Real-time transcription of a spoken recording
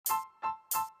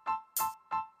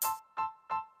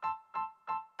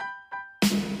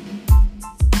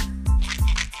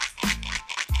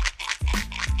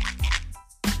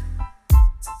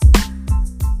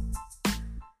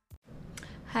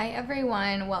Hi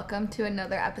everyone, welcome to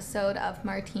another episode of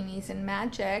Martinis and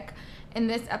Magic. In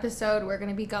this episode, we're going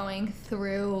to be going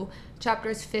through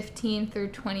chapters 15 through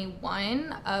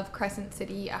 21 of Crescent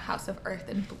City, A House of Earth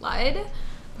and Blood.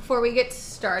 Before we get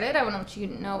started, I want you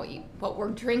to know what we're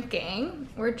drinking.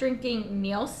 We're drinking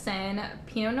Nielsen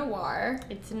Pinot Noir.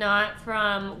 It's not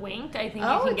from Wink. I think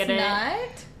you can get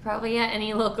it probably at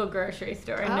any local grocery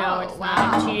store. Oh, no, it's not.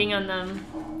 I'm cheating on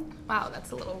them. Wow, that's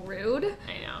a little rude.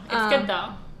 I know. It's good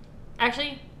though.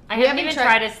 Actually, I haven't even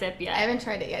tried a sip yet. I haven't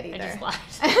tried it yet either. I just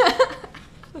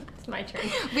lied. It's my turn.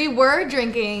 We were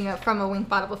drinking from a Wink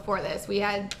bottle before this. We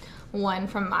had one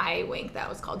from my Wink that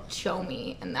was called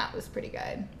Chommie, and that was pretty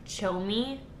good.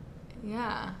 Chommie?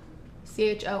 Yeah.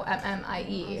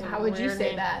 Chommie. How would you say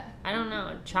name. that? I don't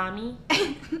know. Chommie?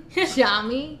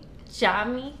 Chommie?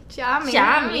 Chommie?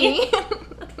 Chommie.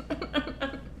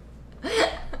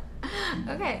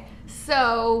 Okay,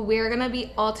 so we're going to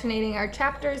be alternating our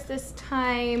chapters this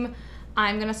time.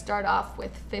 I'm going to start off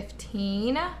with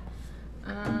 15.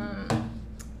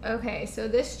 Okay, so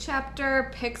this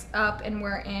chapter picks up and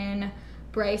we're in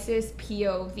Bryce's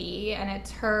POV, and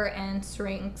it's her and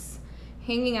Syrinx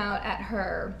hanging out at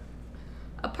her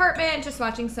apartment, just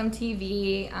watching some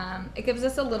TV. It gives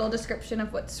us a little description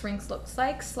of what Syrinx looks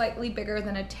like, slightly bigger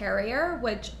than a terrier,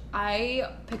 which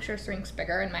I picture Syrinx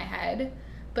bigger in my head.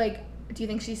 Like, do you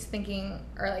think she's thinking,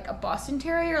 or like a Boston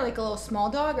Terrier, or like a little small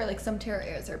dog, or like some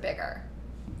terriers are bigger?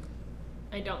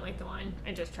 I don't like the wine.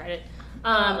 I just tried it.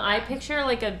 I picture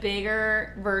like a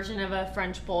bigger version of a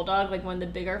French bulldog, like one of the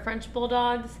bigger French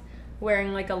bulldogs,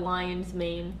 wearing like a lion's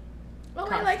mane. Oh,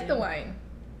 costume. I like the wine.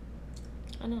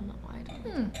 I don't know why I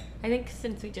don't. I think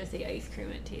since we just ate ice cream,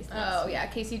 it tastes nice. Oh, yeah.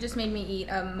 Casey just made me eat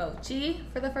a mochi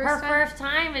for the first time. Her first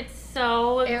time, it's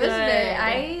so good. It was good.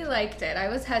 I liked it. I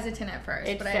was hesitant at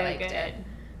first, but I liked it.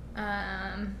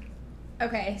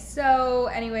 Okay, so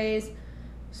anyways,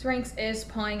 Syrinx is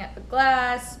pulling at the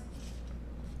glass.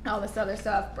 All this other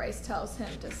stuff. Bryce tells him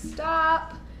to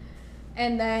stop.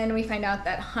 And then we find out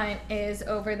that Hunt is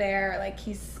over there. Like,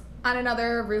 he's on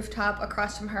another rooftop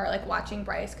across from her, like, watching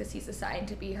Bryce because he's assigned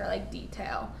to be her, like,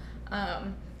 detail.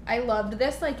 I loved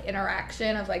this, like,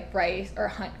 interaction of, like, Bryce or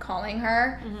Hunt calling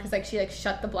her because, like, she, like,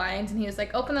 shut the blinds and he was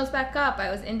like, open those back up. I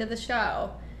was into the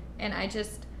show. And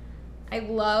I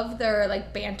love their,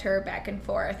 like, banter back and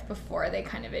forth before they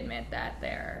kind of admit that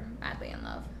they're madly in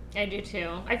love. I do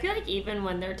too. I feel like even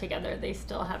when they're together, they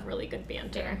still have really good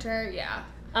banter. Yeah.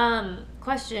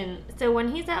 Question. So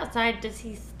when he's outside, does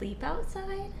he sleep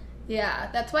outside? Yeah,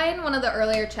 that's why in one of the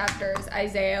earlier chapters,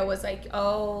 Isaiah was like,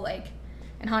 oh, like,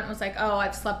 and Hunt was like, oh,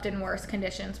 I've slept in worse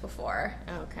conditions before.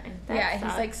 Okay. Yeah,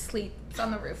 he's like sleeps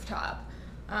on the rooftop.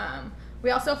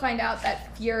 We also find out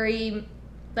that Fury,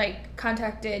 like,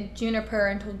 contacted Juniper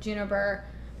and told Juniper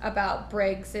about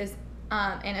Briggs's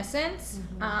innocence.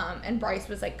 And Bryce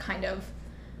was, like, kind of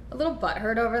a little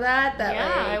butthurt over that. Yeah,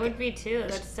 like, I would be too.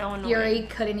 That's so annoying. Fury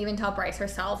couldn't even tell Bryce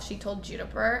herself. She told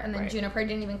Juniper, and then Juniper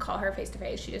didn't even call her face to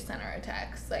face. She just sent her a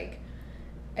text. Like,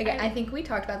 again, I think we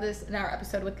talked about this in our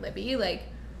episode with Libby. Like,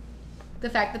 the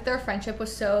fact that their friendship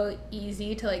was so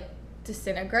easy to, like,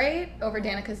 disintegrate over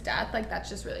Danica's death, like, that's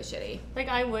just really shitty. Like,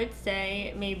 I would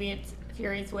say maybe it's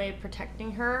Fury's way of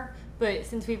protecting her, but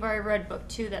since we've already read book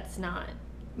 2, that's not.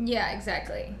 Yeah,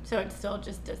 exactly. So it still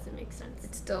just doesn't make sense.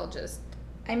 It's still just...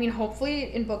 I mean,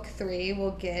 hopefully in book 3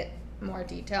 we'll get more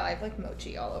detail. I have, like,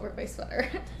 mochi all over my sweater.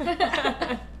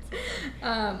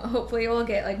 Hopefully we'll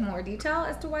get, like, more detail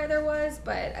as to why there was,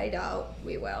 but I doubt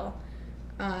we will.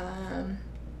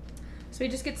 So we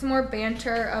just get some more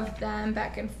banter of them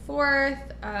back and forth.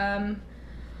 Hunt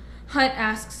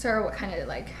asks her what kind of,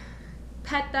 like,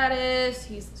 pet that is.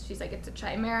 She's like, it's a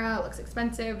chimera. It looks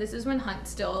expensive. This is when Hunt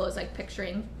still is, like,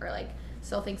 picturing, or, like,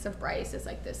 still thinks of Bryce as,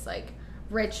 like, this, like,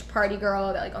 rich party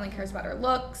girl that, like, only cares about her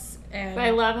looks. And but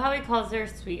I love how he calls her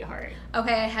sweetheart.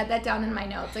 Okay, I had that down in my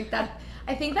notes. Like, that,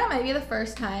 I think that might be the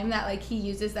first time that, like, he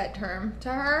uses that term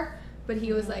to her. But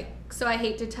he was like, so I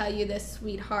hate to tell you this,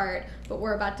 sweetheart, but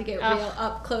we're about to get real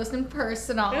up close and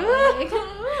personal. Like,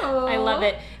 I love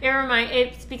it.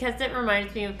 It's because it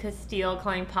reminds me of Castile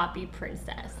calling Poppy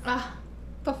princess.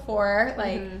 Before,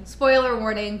 like, spoiler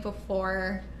warning,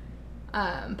 before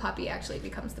Poppy actually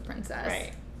becomes the princess.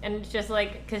 Right. And it's just,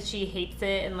 like, because she hates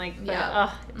it and, like, it's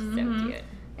so cute.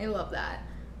 I love that.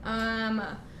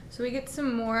 So we get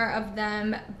some more of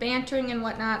them bantering and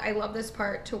whatnot. I love this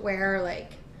part to where,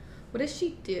 like, what does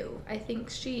she do? I think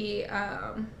she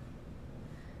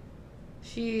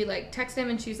she like texts him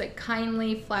and she's like,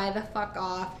 kindly fly the fuck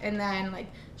off. And then like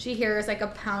she hears like a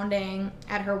pounding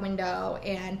at her window,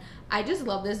 and I just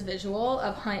love this visual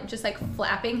of Hunt just like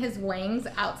flapping his wings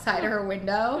outside of her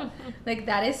window. Like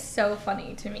that is so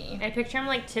funny to me. I picture him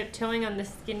like tiptoeing on the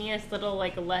skinniest little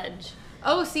like ledge.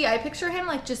 Oh, see, I picture him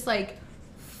like just like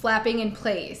flapping in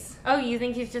place. Oh, you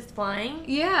think he's just flying?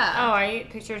 Yeah. Oh, I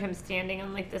pictured him standing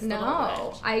on like this little ledge.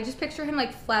 No, I just picture him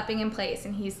like flapping in place,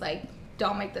 and he's like,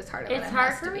 don't make this harder than it has to be.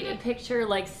 It's hard for me to picture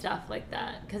like stuff like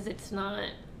that because it's not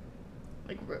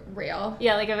like real.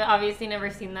 Yeah, like I've obviously never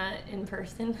seen that in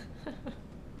person.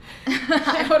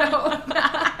 I don't know.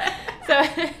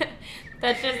 So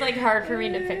that's just like hard for me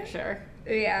to picture.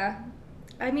 Yeah.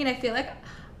 I mean, I feel like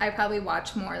I probably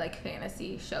watch more like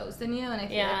fantasy shows than you, and I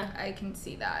feel like I can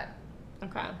see that.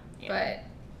 Okay. Yeah. But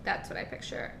that's what I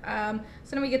picture. So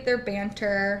then we get their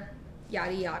banter,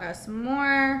 yada yada, some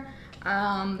more.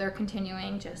 They're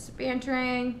continuing just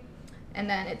bantering. And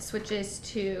then it switches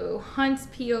to Hunt's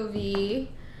POV,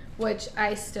 which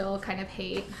I still kind of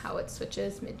hate how it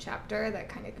switches mid-chapter. That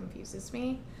kind of confuses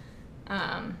me.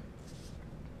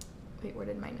 Wait, where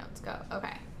did my notes go?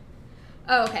 Okay.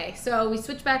 Oh, okay, so we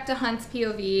switch back to Hunt's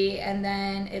POV, and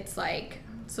then it's like,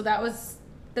 so that was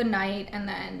the night, and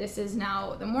then this is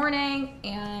now the morning,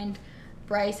 and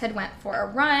Bryce had went for a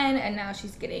run, and now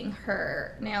she's getting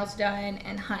her nails done,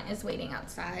 and Hunt is waiting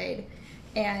outside,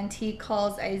 and he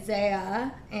calls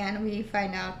Isaiah, and we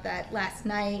find out that last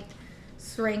night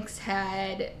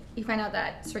you find out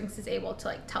that Sphinx is able to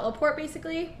like teleport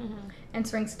basically, and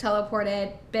Sphinx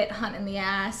teleported, bit Hunt in the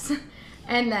ass,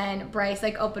 and then Bryce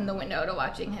like opened the window to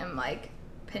watching him like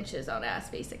pinch his own ass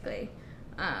basically.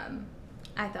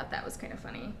 I thought that was kind of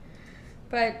funny.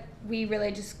 But we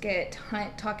really just get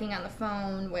Hunt talking on the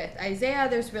phone with Isaiah.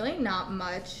 There's really not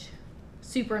much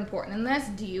super important in this.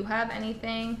 Do you have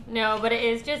anything? No, but it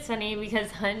is just funny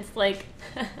because Hunt's like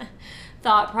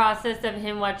thought process of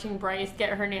him watching Bryce get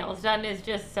her nails done is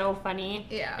just so funny.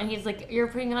 Yeah. And he's like, you're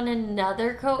putting on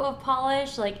another coat of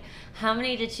polish? Like, how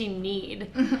many did she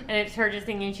need? And it's her just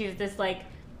thinking she's this like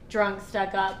drunk,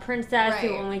 stuck up princess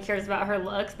who only cares about her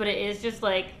looks. But it is just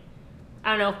like,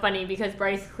 I don't know, funny because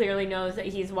Bryce clearly knows that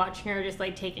he's watching her just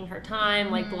like taking her time,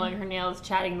 like blowing her nails,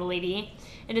 chatting the lady.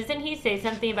 And doesn't he say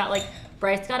something about like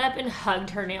Bryce got up and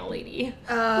hugged her nail lady?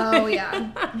 Oh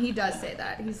yeah, he does say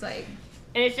that. He's like,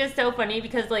 and it's just so funny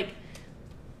because like,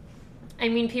 I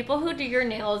mean, people who do your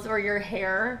nails or your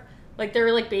hair, like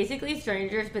they're like basically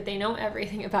strangers, but they know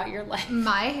everything about your life.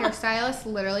 My hairstylist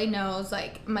literally knows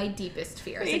like my deepest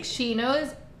fears. Like she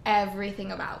knows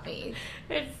everything about me.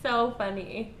 It's so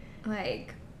funny.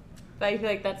 Like, but I feel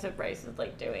like that's what Bryce is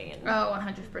like doing. And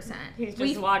 100%. He's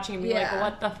just watching and be like,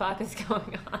 what the fuck is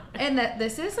going on? And that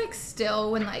this is like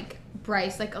still when like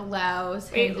Bryce like allows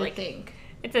him to think.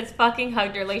 It says fucking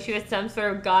hugged her like she was some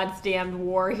sort of God's damned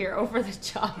war hero for the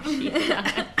job she's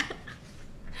done.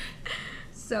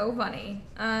 So funny.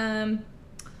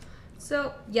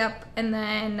 So, yep. And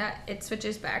then it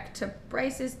switches back to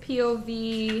Bryce's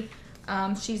POV.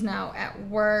 She's now at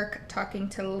work talking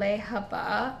to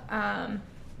Lehaba.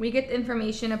 We get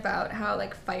information about how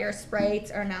like fire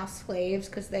sprites are now slaves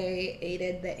because they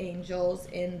aided the angels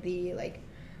in the like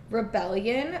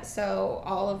rebellion. So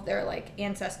all of their like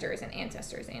ancestors and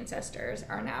ancestors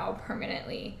are now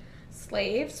permanently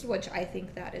slaves, which I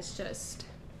think that is just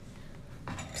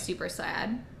super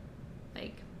sad.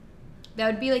 Like that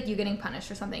would be like you getting punished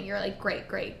for something your like great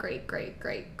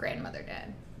grandmother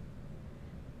did.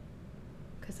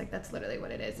 Because like that's literally what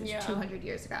it is. It's 200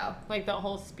 years ago. Like the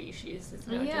whole species is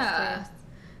no just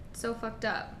so fucked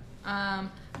up.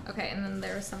 Okay, and then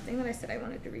there was something that I said I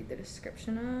wanted to read the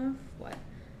description of. What?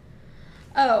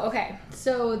 Oh, okay.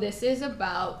 So this is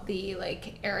about the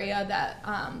like area that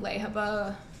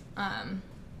Lehaba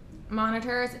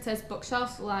monitors. It says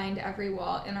bookshelves lined every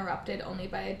wall, interrupted only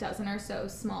by a dozen or so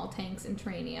small tanks and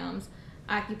terrariums,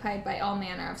 occupied by all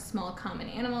manner of small common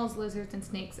animals, lizards and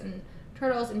snakes and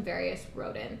turtles and various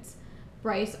rodents.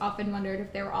 Bryce often wondered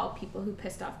if they were all people who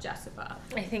pissed off Jessica.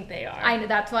 I think they are. I know,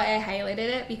 that's why I highlighted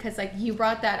it, because like you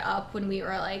brought that up when we were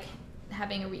like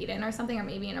having a read-in or something, or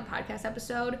maybe in a podcast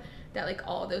episode, that like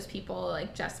all those people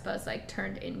like Jessica's like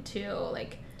turned into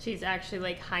like she's actually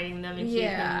like hiding them and keeping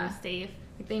them safe.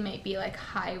 Like they might be like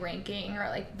high ranking or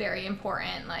like very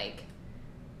important like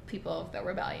people of the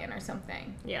rebellion or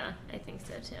something. Yeah, I think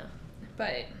so too.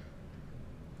 But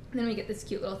then we get this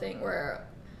cute little thing where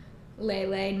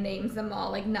Lele names them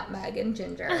all like Nutmeg and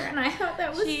Ginger, and I thought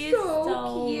that was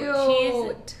so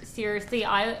cute. She's seriously,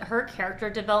 her character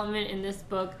development in this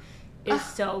book is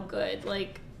so good.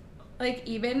 Like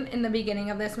even in the beginning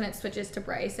of this when it switches to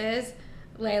Bryce's,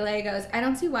 Lele goes, I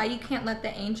don't see why you can't let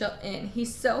the angel in.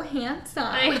 He's so handsome.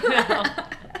 I know.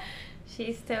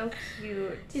 She's so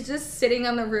cute. He's just sitting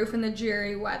on the roof in the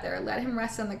dreary weather. Let him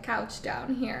rest on the couch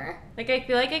down here. Like, I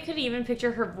feel like I could even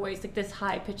picture her voice, like this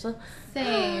high pitch, like,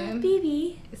 same.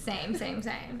 Baby. Same.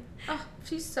 Oh,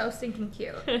 she's so stinking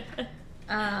cute.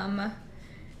 And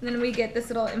then we get this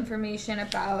little information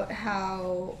about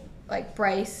how, like,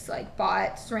 Bryce, like,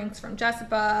 bought Syrinx from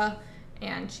Jessica,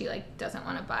 and she, like, doesn't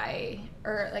want to buy,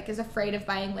 or, like, is afraid of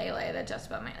buying Lele, that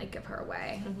Jessica might, like, give her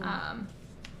away. Mm-hmm.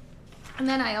 And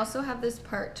then I also have this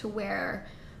part to where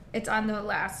it's on the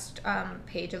last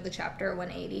page of the chapter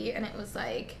 180, and it was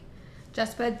like,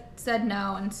 Jessica said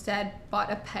no, instead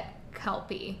bought a pet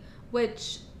Kelpie,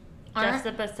 which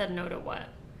Jessica said no to what?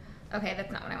 Okay,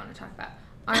 that's not what I want to talk about.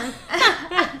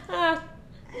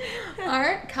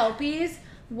 Aren't Kelpies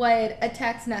what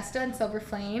attacks Nesta in Silver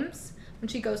Flames when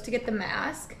she goes to get the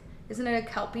mask? Isn't it a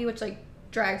Kelpie which, like,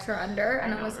 drags her under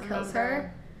and almost kills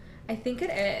her? I think it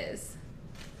is.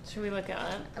 Should we look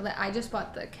at it? I just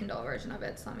bought the Kindle version of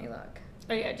it, so let me look.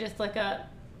 Oh, yeah, just like a...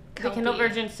 Kelpie. The Kindle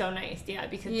version's so nice, yeah,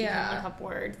 because you can look up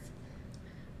words.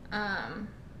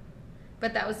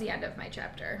 But that was the end of my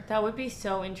chapter. That would be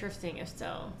so interesting if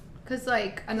so. Because,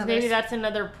 like, maybe that's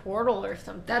another portal or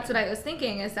something. That's what I was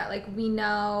thinking, is that, like, we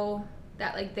know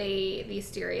that, like, these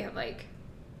Styria have, like,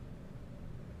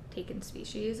 taken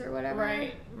species or whatever.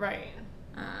 Right.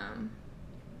 Oh,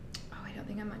 I don't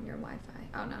think I'm on your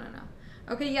Wi-Fi. Oh, no.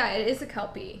 Okay, yeah, it is a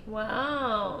Kelpie.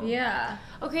 Wow. Yeah.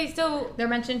 Okay, so... They're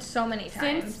mentioned so many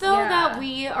times. Since, though, that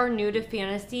we are new to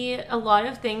fantasy, a lot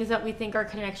of things that we think are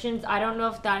connections, I don't know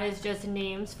if that is just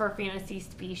names for fantasy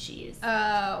species.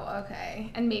 Oh,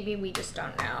 okay. And maybe we just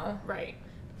don't know. Right.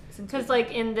 Because,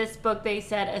 like, in this book, they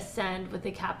said ascend with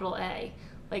a capital A.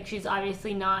 Like, she's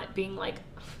obviously not being, like...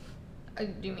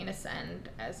 Do you mean ascend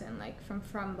as in, like,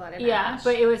 from Blood and Yeah, Ash?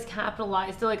 but it was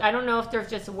capitalized. So, like, I don't know if there's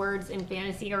just words in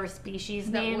fantasy or species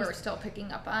names. That we're still picking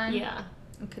up on? Yeah.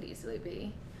 It could easily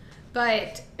be.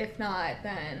 But if not,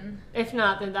 then... If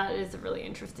not, then that is a really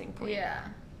interesting point. Yeah.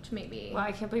 Which maybe... Wow,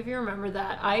 I can't believe you remember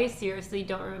that. I seriously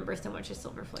don't remember so much as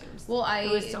Silver Flames. Well, I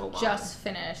it was so long. just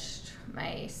finished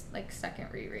my, like, second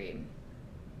reread.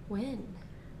 When?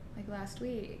 Like, last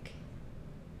week.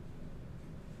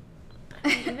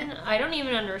 I don't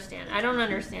even understand. I don't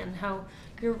understand how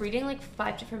you're reading like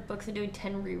 5 different books and doing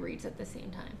 10 rereads at the same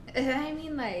time. I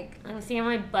mean, like... I'm sitting on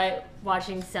my butt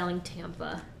watching Selling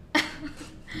Tampa.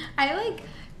 I, like...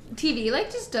 TV,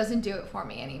 like, just doesn't do it for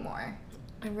me anymore.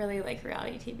 I really like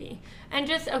reality TV. And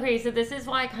just, okay, so this is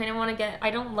why I kind of want to get...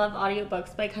 I don't love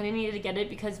audiobooks, but I kind of needed to get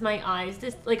it because my eyes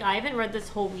just... Like, I haven't read this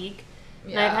whole week.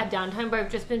 Yeah. And I've had downtime, but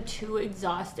I've just been too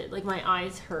exhausted. Like, my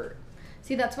eyes hurt.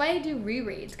 See, that's why I do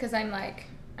rereads, because I'm like,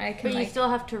 I can. But you still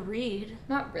have to read.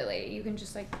 Not really. You can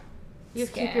just like. You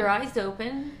keep your eyes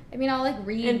open. I mean, I'll like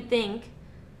read and think.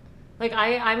 Like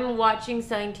I'm watching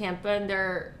Selling Tampa, and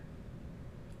they're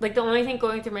like the only thing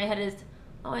going through my head is,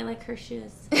 oh, I like her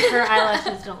shoes. Her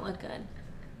eyelashes don't look good.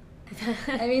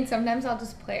 I mean, sometimes I'll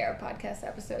just play our podcast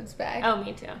episodes back. Oh,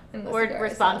 me too. We're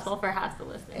responsible for half the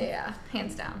listening. Yeah,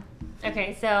 hands down.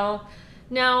 Okay, so.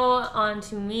 Now on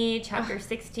to me, chapter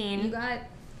 16.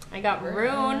 I got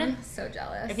Rune. So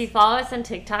jealous. If you follow us on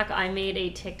TikTok, I made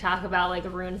a TikTok about like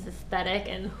Rune's aesthetic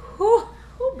and whew,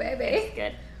 baby. It's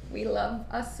good. We love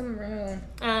us some Rune.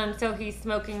 So he's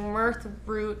smoking mirth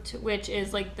root, which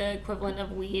is like the equivalent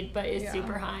of weed, but is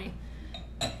super high.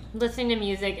 Listening to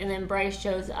music, and then Bryce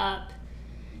shows up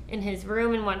in his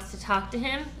room and wants to talk to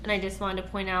him. And I just wanted to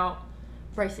point out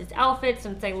Bryce's outfit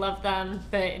since I love them,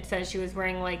 but it says she was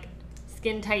wearing like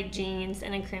skin-tight jeans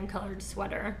and a cream-colored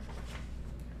sweater.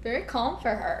 Very calm for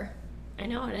her. I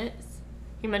know it is.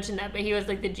 He mentioned that, but he was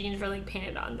like, the jeans were like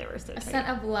painted on. They were so tight. A scent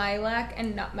of lilac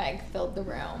and nutmeg filled the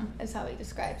room, is how he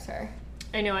describes her.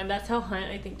 I know, and that's how Hunt,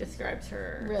 I think, describes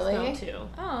her really? too.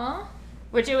 Aww.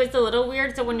 Which it was a little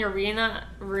weird, so when you're reading that,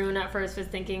 Rune at first was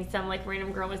thinking some like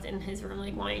random girl was in his room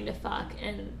like wanting to fuck,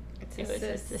 and it was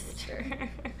his sister.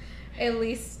 At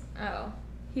least,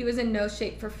 he was in no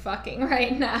shape for fucking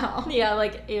right now. Yeah,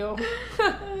 like, ew.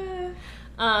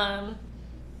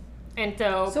 And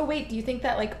so... So wait, do you think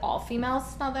that, like, all females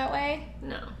smell that way?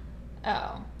 No.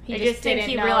 Oh. I just think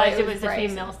he realized it was a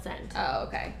female scent. Oh,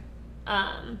 okay.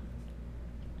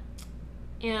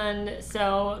 And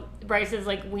so Bryce is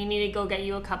like, we need to go get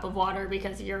you a cup of water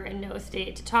because you're in no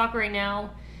state to talk right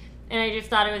now. And I just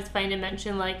thought it was funny to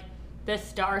mention, like, the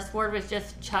Star Sword was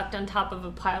just chucked on top of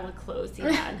a pile of clothes he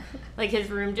had. Like,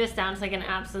 his room just sounds like an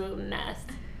absolute mess.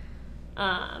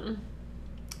 But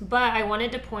I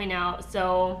wanted to point out,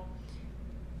 so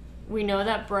we know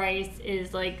that Bryce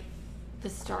is, like, the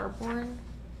Starborn.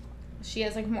 She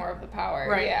has, like, more of the power.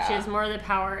 Right. Yeah. She has more of the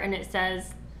power, and it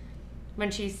says, when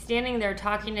she's standing there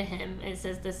talking to him, it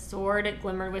says, the sword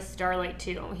glimmered with starlight,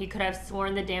 too. He could have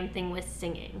sworn the damn thing was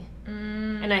singing.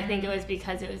 And I think it was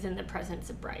because it was in the presence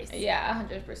of Bryce. Yeah,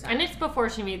 100%. And it's before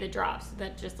she made the drop, so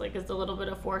that just, like, is a little bit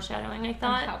of foreshadowing, I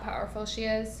thought. And how powerful she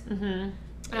is. Mm-hmm.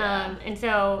 Yeah. And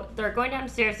so they're going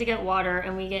downstairs to get water,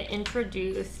 and we get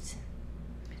introduced.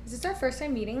 Is this our first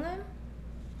time meeting them?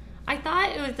 I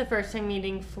thought it was the first time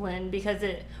meeting Flynn because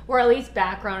or at least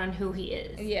background on who he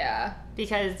is. Yeah.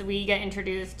 Because we get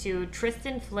introduced to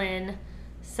Tristan Flynn,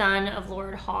 son of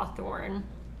Lord Hawthorne.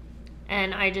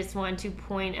 And I just want to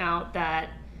point out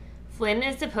Flynn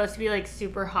is supposed to be, like,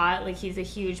 super hot. Like, he's a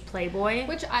huge playboy.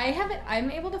 Which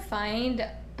I'm able to find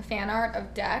fan art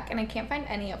of Deck, and I can't find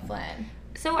any of Flynn.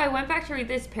 So I went back to read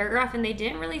this paragraph, and they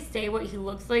didn't really say what he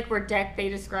looks like, where Deck they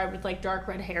described with, like, dark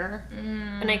red hair.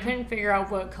 And I couldn't figure out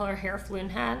what color hair Flynn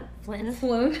had. Flynn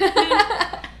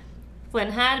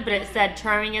had, but it said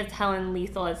charming as hell and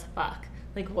lethal as fuck.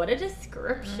 Like, what a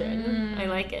description. I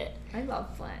like it. I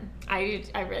love Flynn. I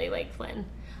really like Flynn.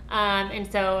 And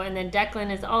then Declan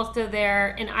is also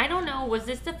there. And I don't know, was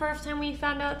this the first time we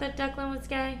found out that Declan was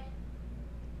gay?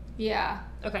 Yeah.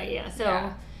 Okay, yeah.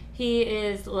 So he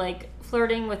is, like,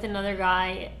 flirting with another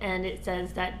guy, and it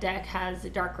says that Deck has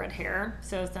dark red hair.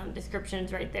 So some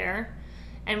descriptions right there.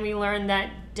 And we learned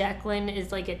that Declan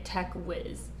is, like, a tech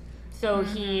whiz. So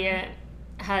he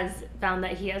has found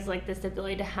that he has, like, this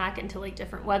ability to hack into, like,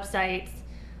 different websites,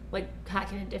 like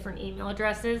hack into different email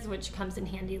addresses, which comes in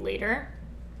handy later.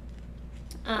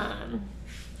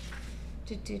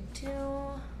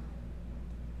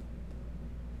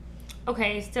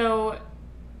 Okay, so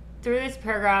through this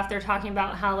paragraph, they're talking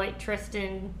about how, like,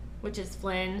 Tristan, which is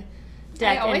Flynn,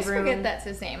 Deck, I always and Rune, forget that's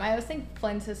his name. I always think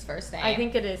Flynn's his first name. I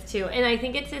think it is too, and I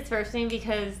think it's his first name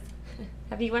because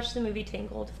have you watched the movie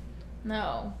Tangled?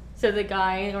 No. So the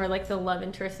guy, or, like, the love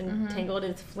interest in Tangled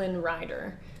is Flynn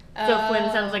Rider. So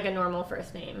Flynn sounds like a normal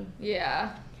first name.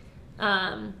 Yeah.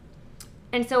 And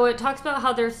so it talks about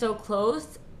how they're so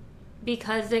close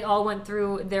because they all went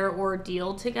through their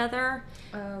ordeal together.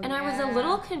 Oh, and I was a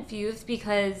little confused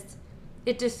because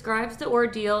it describes the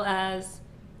ordeal as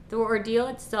the ordeal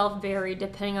itself varied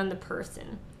depending on the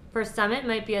person. For some, it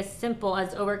might be as simple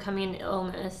as overcoming an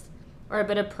illness or a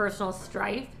bit of personal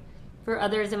strife. For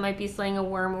others, it might be slaying a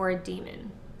worm or a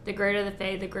demon. The greater the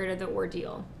fay, the greater the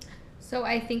ordeal. So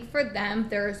I think for them,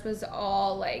 theirs was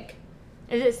all, like...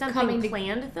 Is it something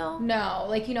planned, though? No.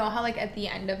 Like, you know how, like, at the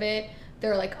end of it,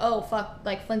 they're like, oh, fuck.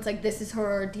 Like, Flynn's like, this is her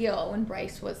ordeal when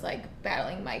Bryce was, like,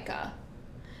 battling Micah.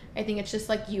 I think it's just,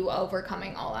 like, you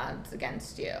overcoming all odds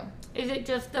against you. Is it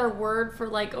just their word for,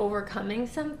 like, overcoming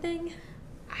something?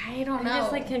 I don't know. I'm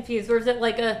just, like, confused. Or is it,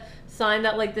 like, a sign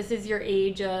that, like, this is your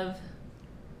age of...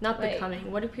 Not Like,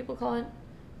 becoming. What do people call it?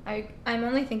 I'm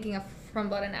only thinking of From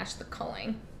Blood and Ash, the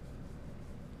culling.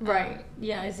 Right.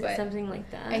 Yeah, is it something like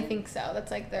that? I think so.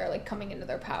 That's, like, they're, like, coming into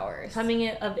their powers. Coming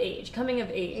of age, like,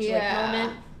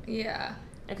 moment. Yeah.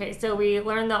 Okay, so we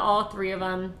learned that all three of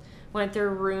them went through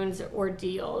Rune's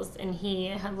ordeals, and he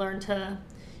had learned to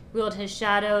wield his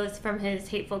shadows from his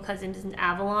hateful cousins in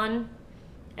Avalon.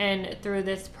 And through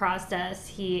this process,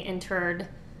 he entered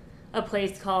a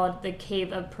place called the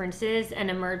Cave of Princes and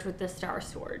emerged with the Star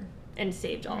Sword and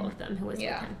saved all of them who was with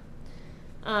him.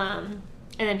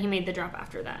 And then he made the drop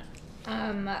after that.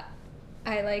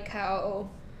 I like how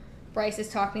Bryce is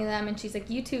talking to them, and she's like,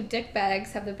 you two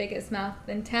dickbags have the biggest mouth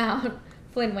in town.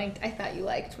 Flynn winked, I thought you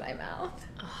liked my mouth.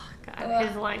 Oh, God.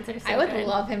 His lines are so good. I would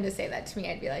love him to say that to me.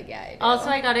 I'd be like, yeah, I do. Also,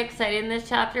 I got excited in this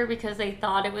chapter because I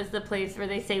thought it was the place where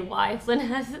they say why Flynn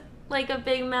has, like, a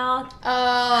big mouth.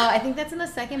 Oh, I think that's in the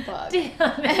second book. Damn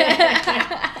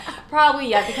it. Probably,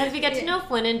 yeah, because we get to know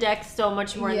Flynn and Dex so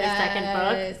much more in the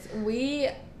second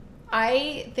book.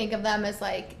 I think of them as,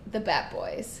 like, the Bat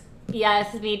Boys.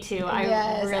 Yes, me too. I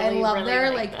love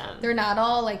their, like them. They're not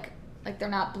all, like, they're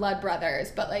not blood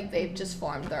brothers, but, like, they've just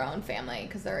formed their own family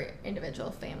because their individual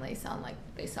families sound like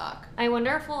they suck. I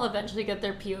wonder if we'll eventually get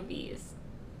their POVs.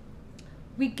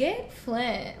 We get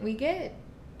Flynn.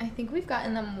 I think we've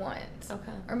gotten them once.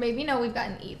 Okay. Or maybe, no, we've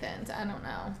gotten Ethan's. I don't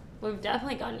know. We've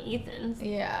definitely gotten Ethan's.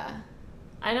 Yeah.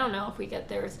 I don't know if we get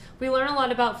theirs. We learn a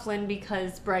lot about Flynn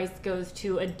because Bryce goes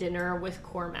to a dinner with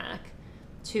Cormac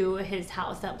to his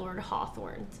house at Lord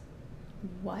Hawthorne's.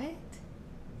 What?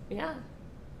 Yeah.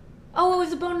 Oh, it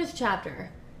was a bonus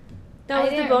chapter. That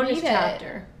was the bonus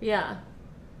chapter. Yeah.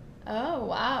 Oh,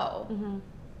 wow.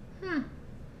 Mm-hmm.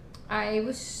 I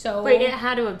was so... Wait, it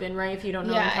had to have been, right, if you don't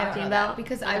know what I'm talking about?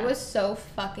 Because I was so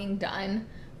fucking done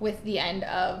with the end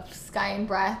of Sky and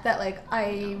Breath that, like,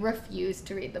 I refuse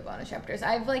to read the bonus chapters.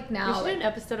 I've, like, now... We should like, do an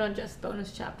episode on just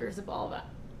bonus chapters of all of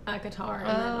ACOTAR and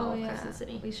then all of Crescent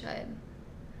City. We should.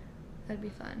 That'd be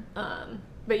fun.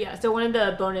 But yeah, so one of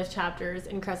the bonus chapters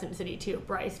in Crescent City 2,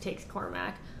 Bryce takes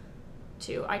Cormac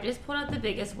to... I just pulled out the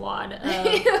biggest wad of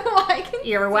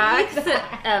earwax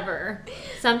ever.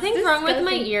 Something's wrong with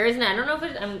my ears, and I don't know if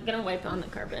I'm going to wipe on the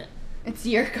carpet. It's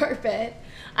your carpet.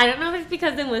 I don't know if it's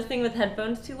because I'm listening with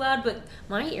headphones too loud, but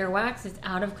my earwax is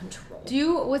out of control.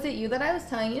 Was it you that I was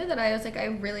telling you that I was like, I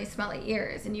have really smelly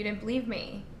ears, and you didn't believe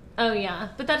me? Oh, yeah.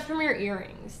 But that's from your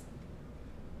earrings.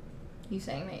 You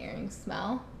saying my earrings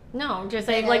smell? No, just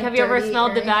like have you ever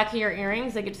smelled the back of your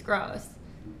earrings? Like, it's gross.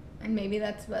 And maybe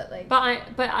that's what, like...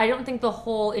 But I don't think the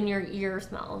hole in your ear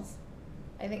smells.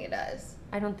 I think it does.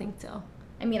 I don't think so.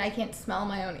 I mean, I can't smell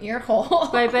my own ear hole.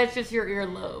 But I bet it's just your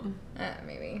earlobe.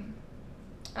 Maybe.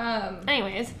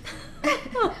 Anyways.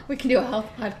 We can do a health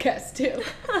podcast, too.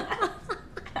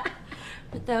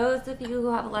 For those of you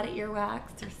who have a lot of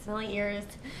earwax or smelly ears,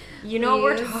 you know what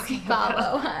we're talking about.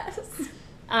 Follow us.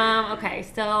 Okay,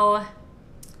 so...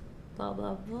 Blah,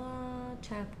 blah, blah.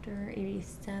 Chapter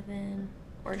 87...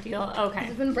 Ordeal. Okay.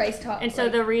 This is when Bryce talks. And so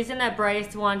the reason that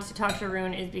Bryce wants to talk to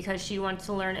Rune is because she wants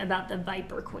to learn about the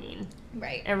Viper Queen.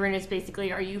 Right. And Rune is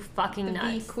basically, are you fucking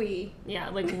nuts? The Queen. Yeah,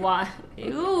 like what?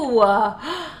 Ew.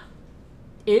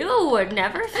 Ew,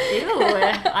 never. Ew.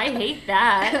 I hate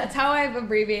that. That's how I've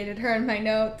abbreviated her in my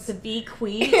notes. The V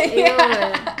Queen? Ew.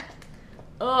 Yeah.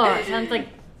 Oh, it sounds like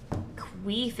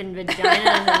queef and vagina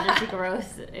and just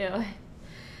gross. Ew.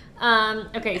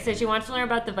 Okay, so she wants to learn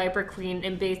about the Viper Queen,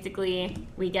 and basically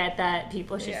we get that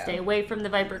people should stay away from the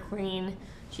Viper Queen.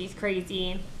 She's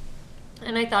crazy.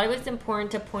 And I thought it was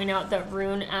important to point out that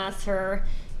Rune asked her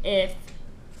if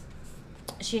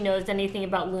she knows anything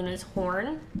about Luna's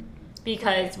horn,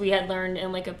 because we had learned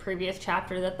in like a previous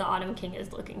chapter that the Autumn King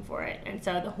is looking for it. And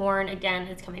so the horn, again,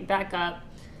 is coming back up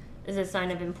as a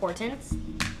sign of importance.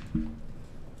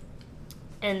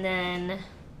 And then...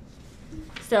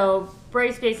 So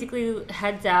Bryce basically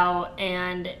heads out,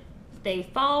 and they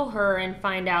follow her and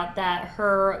find out that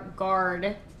her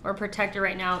guard or protector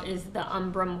right now is the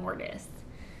Umbra Mortis.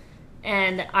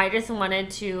 And I just wanted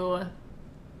to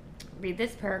read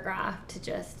this paragraph to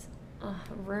just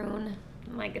Rune,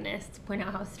 my goodness, to point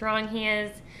out how strong he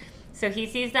is. So he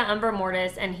sees the Umbra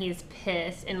Mortis, and he's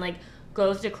pissed and like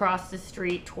goes across the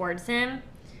street towards him.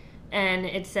 And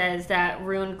it says that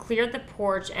Rune cleared the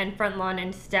porch and front lawn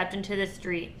and stepped into the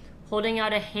street, holding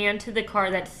out a hand to the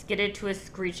car that skidded to a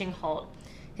screeching halt.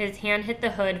 His hand hit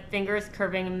the hood, fingers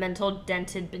curving, mental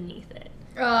dented beneath it.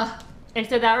 And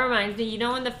so that reminds me, you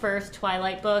know in the first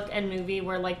Twilight book and movie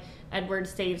where, like, Edward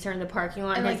saves her in the parking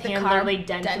lot and his hand literally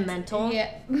dents mental?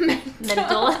 Yeah.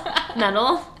 Metal?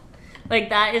 Like,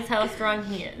 that is how strong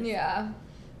he is. Yeah.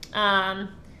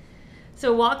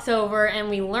 So walks over, and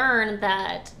we learn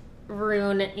that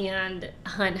Rune and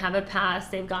Hunt have a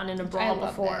past. They've gone in a brawl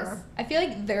before. This. I feel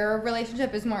like their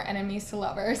relationship is more enemies to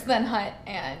lovers than Hunt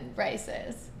and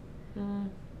Bryce's.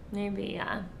 Maybe,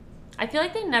 yeah. I feel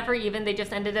like they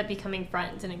just ended up becoming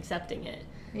friends and accepting it.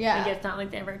 Yeah. Like, it's not like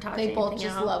they ever talked They to both anything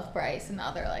just else. love Bryce, and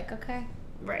now they're like, okay.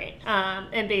 Right.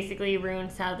 And basically, Rune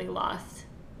sadly lost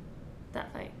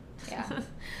that fight. Yeah.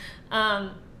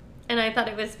 And I thought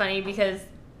it was funny because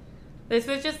this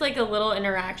was just like a little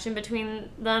interaction between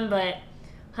them, but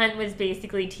Hunt was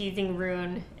basically teasing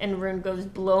Rune, and Rune goes,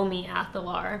 "Blow me,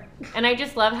 Athalar." And I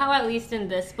just love how, at least in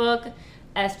this book,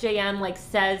 SJM like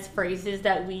says phrases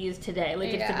that we use today.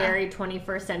 Like, it's the very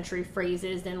 21st century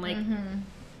phrases and like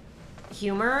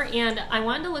humor. And I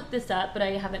wanted to look this up, but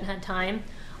I haven't had time.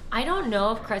 I don't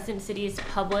know if Crescent City is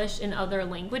published in other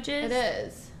languages. It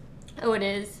is. Oh, it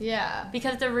is? Yeah.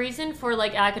 Because the reason for,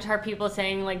 like, ACOTAR people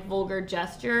saying, like, vulgar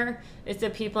gesture is to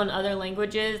people in other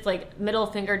languages. Like, middle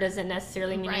finger doesn't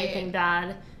necessarily mean anything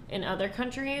bad in other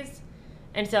countries.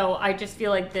 And so I just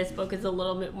feel like this book is a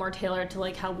little bit more tailored to,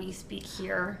 like, how we speak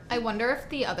here. I wonder if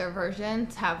the other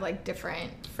versions have, like,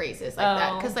 different phrases like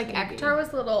that. Because, like, ACOTAR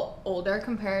was a little older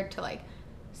compared to, like,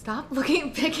 stop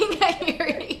picking at your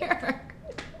ear.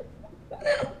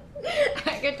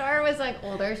 ACOTAR was like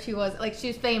older. She was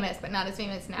famous, but not as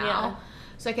famous now. Yeah.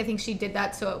 So like I think she did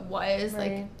that so it was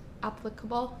like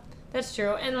applicable. That's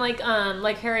true. And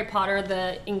like Harry Potter,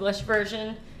 the English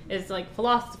version is like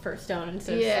Philosopher's Stone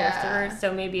instead of Sorcerer.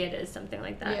 So maybe it is something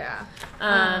like that.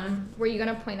 Yeah. Were you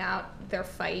gonna point out their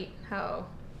fight? How?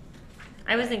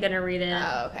 I wasn't gonna read it.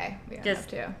 Oh, okay. We don't have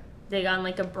to. They got in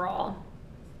like a brawl.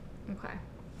 Okay.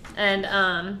 And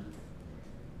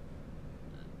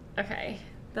okay.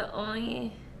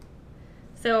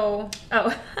 So,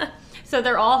 so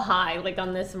they're all high, like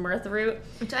on this mirth route.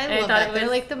 Which I love that. They're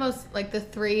like the most, like the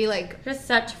three, like. Just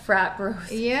such frat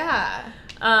bros. Yeah.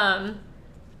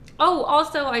 Oh,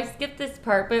 also, I skipped this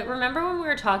part, but remember when we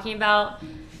were talking about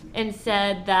and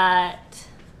said that,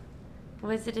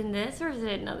 was it in this or is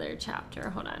it another chapter?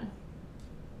 Hold on.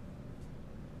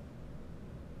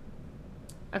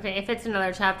 Okay, if it's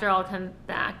another chapter, I'll come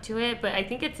back to it, but I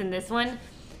think it's in this one.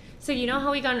 So you know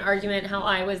how we got an argument, how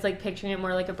I was like picturing it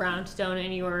more like a brownstone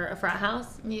and you were a frat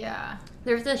house? Yeah.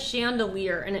 There's a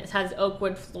chandelier and it has oak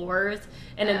wood floors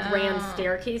and a grand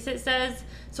staircase, it says.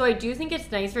 So I do think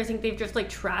it's nicer. I think they've just like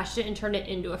trashed it and turned it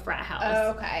into a frat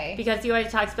house. Okay. Because he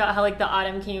always talks about how like the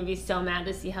Autumn King would be so mad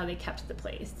to see how they kept the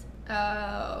place.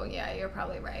 Oh, yeah, you're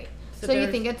probably right. So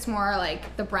you think it's more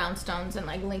like the brownstones and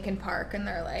like Lincoln Park and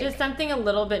they're like... Just something a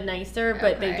little bit nicer,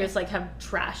 but they just like have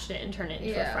trashed it and turned it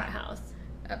into a frat house.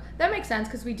 Oh, that makes sense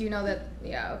because we do know that...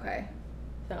 Yeah, okay.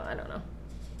 So, I don't know.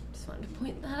 Just wanted to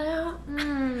point that out.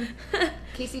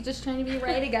 Casey just trying to be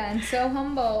right again. So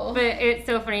humble. But it's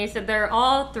so funny. So they're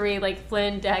all three, like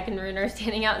Flynn, Deck, and Rune, are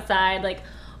standing outside, like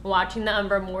watching the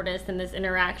Umbra Mortis in this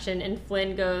interaction. And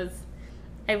Flynn goes,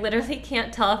 I literally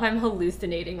can't tell if I'm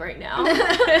hallucinating right now.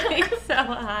 It's so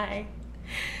high.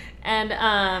 And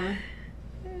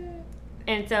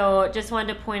so just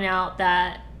wanted to point out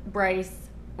that Bryce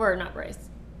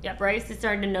is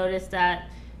starting to notice that,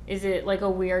 is it like a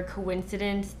weird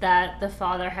coincidence that the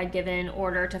father had given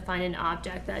order to find an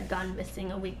object that had gone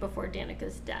missing a week before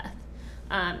Danica's death?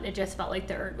 It just felt like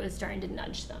the Erd was starting to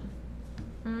nudge them.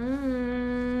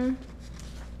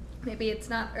 Maybe it's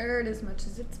not Erd as much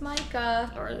as it's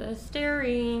Micah. Or the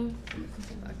Steri.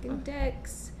 Fucking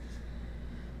dicks.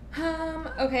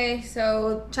 Okay,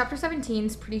 so chapter 17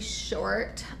 is pretty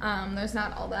short. There's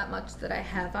not all that much that I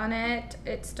have on it.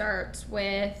 It starts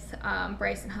with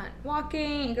Bryce and Hunt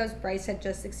walking. It goes, Bryce had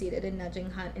just succeeded in nudging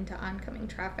Hunt into oncoming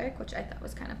traffic, which I thought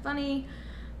was kind of funny.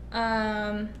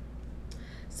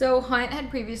 So Hunt had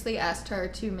previously asked her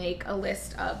to make a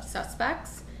list of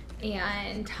suspects,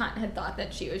 and Hunt had thought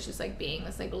that she was just like being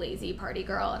this like lazy party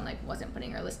girl and like wasn't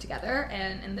putting her list together.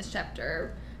 And in this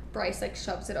chapter, Bryce like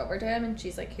shoves it over to him and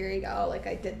she's like, here you go, like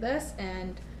I did this.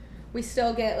 And we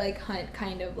still get like Hunt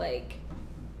kind of like,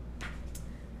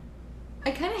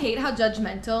 I kind of hate how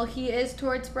judgmental he is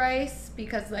towards Bryce,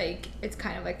 because like it's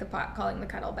kind of like the pot calling the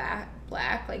kettle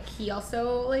black. Like he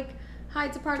also like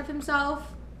hides a part of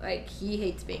himself. Like he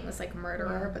hates being this like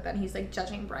murderer, but then he's like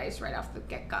judging Bryce right off the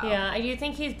get-go. Yeah, I do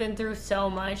think he's been through so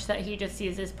much that he just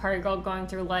sees this party girl going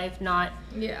through life, not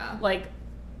like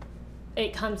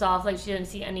it comes off like she doesn't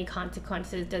see any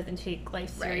consequences, doesn't take life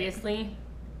seriously.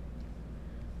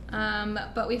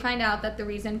 But we find out that the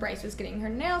reason Bryce was getting her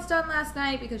nails done last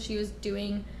night because she was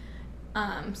doing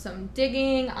some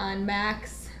digging on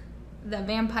Max, the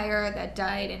vampire that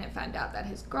died, and it found out that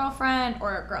his girlfriend,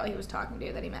 or a girl he was talking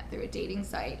to that he met through a dating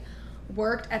site,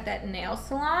 worked at that nail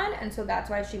salon, and so that's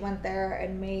why she went there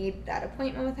and made that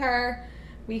appointment with her.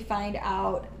 We find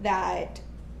out that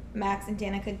Max and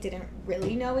Danica didn't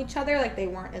really know each other, like they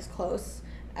weren't as close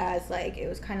as like it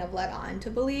was kind of led on to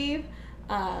believe.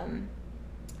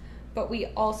 But we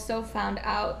also found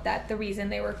out that the reason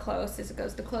they were close is it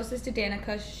goes the closest to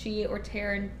Danica she or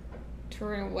Taryn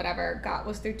whatever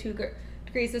was through 2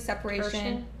 degrees of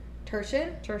separation.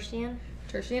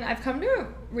 Tertian. I've come to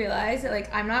realize that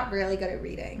like I'm not really good at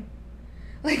reading.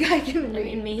 Like I can read. I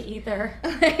mean, me either.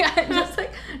 Like, I'm just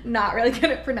like not really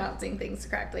good at pronouncing things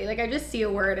correctly. Like I just see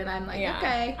a word and I'm like,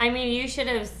 okay. I mean, you should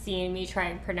have seen me try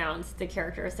and pronounce the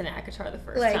character of Sennacatar the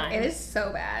first time. Like it is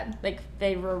so bad. Like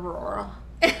Favorora.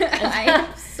 I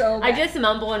am so bad. I just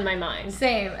mumble in my mind.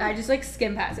 Same. I just like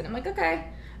skim past it. I'm like, okay.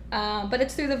 But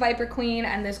it's through the Viper Queen,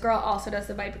 and this girl also does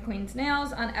the Viper Queen's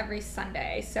nails on every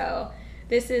Sunday. So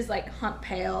this is like Hunt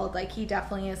paled. Like he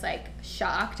definitely is like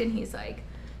shocked, and he's like,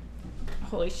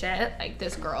 holy shit, like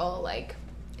this girl like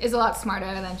is a lot smarter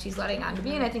than she's letting on to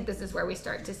be. And I think this is where we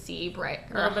start to see a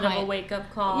little bit of a wake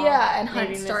up call. Yeah, and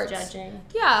Hunt starts misjudging.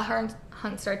 Yeah,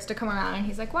 Hunt starts to come around, and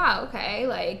he's like, wow, okay,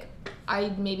 like I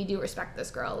maybe do respect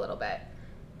this girl a little bit.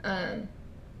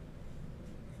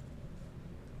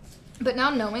 But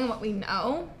now knowing what we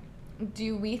know,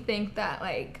 do we think that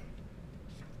like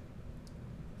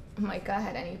Micah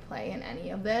had any play in any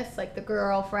of this? Like the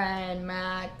girlfriend,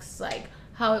 Max, like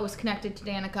how it was connected to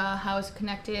Danica, how it was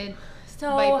connected to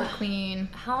Viper Queen.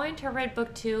 How I interpreted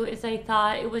book 2 is I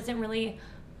thought it wasn't really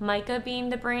Micah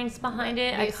being the brains behind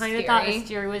it. I kind of thought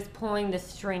Asteri was pulling the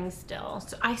strings still.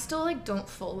 So I still like don't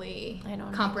fully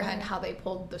comprehend how they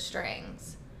pulled the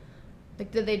strings. Like,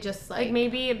 did they just, like... Like,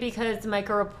 maybe because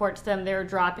Micah reports them, they were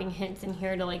dropping hints in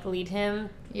here to, like, lead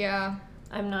him. Yeah.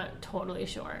 I'm not totally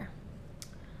sure.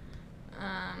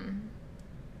 I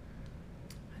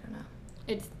don't know.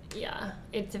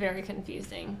 It's very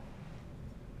confusing.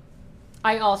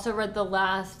 I also read the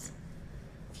last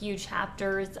few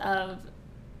chapters of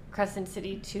Crescent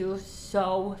City 2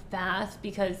 so fast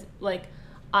because, like,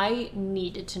 I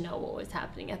needed to know what was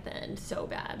happening at the end so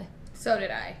bad. So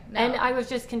did I. No. And I was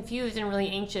just confused and really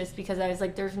anxious because I was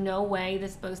like, there's no way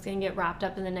this book's going to get wrapped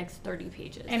up in the next 30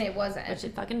 pages. And it wasn't. Which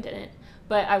it fucking didn't.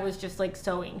 But I was just, like,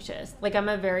 so anxious. Like, I'm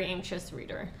a very anxious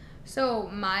reader. So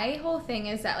my whole thing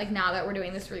is that, like, now that we're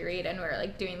doing this reread and we're,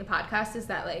 like, doing the podcast is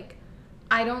that, like,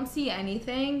 I don't see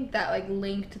anything that, like,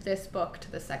 linked this book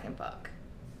to the second book.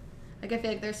 Like, I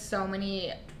feel like there's so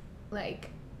many,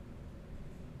 like...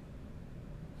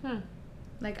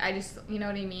 Like, I just... You know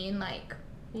what I mean? Like...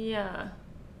 Yeah.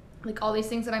 Like, all these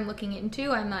things that I'm looking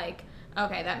into, I'm like,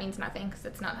 okay, that means nothing because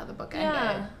it's not how the book ended.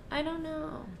 Yeah, I don't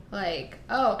know. Like,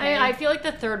 oh, okay. I feel like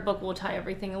the third book will tie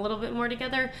everything a little bit more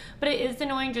together, but it is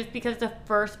annoying just because the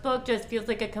first book just feels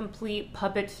like a complete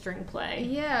puppet string play.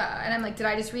 Yeah, and I'm like, did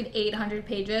I just read 800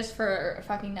 pages for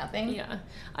fucking nothing? Yeah.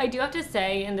 I do have to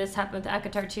say, and this happened with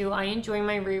ACOTAR too, I enjoy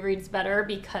my rereads better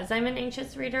because I'm an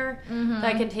anxious reader. That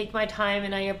I can take my time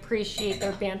and I appreciate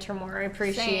their banter more. I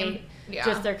appreciate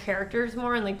just their characters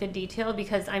more and, like, the detail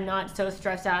because I'm not so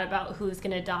stressed out about who's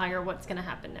going to die or what's going to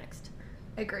happen next.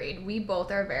 Agreed. We both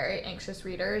are very anxious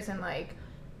readers, and, like,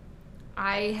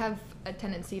 I have a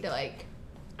tendency to, like,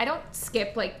 I don't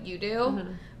skip like you do,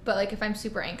 but, like, if I'm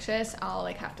super anxious, I'll,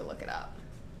 like, have to look it up.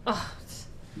 Oh,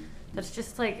 that's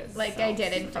just, like so I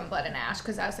did in From Blood and Ash,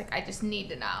 because I was like, I just need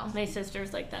to know. My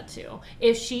sister's like that, too.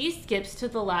 If she skips to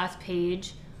the last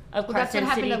page of Crescent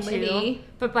City 2,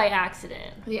 but by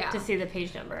accident, to see the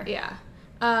page number. Yeah.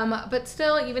 But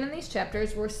still, even in these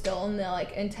chapters, we're still in the,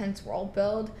 like, intense world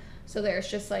build. So there's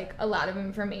just, like, a lot of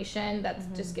information that's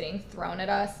just getting thrown at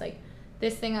us. Like,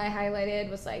 this thing I highlighted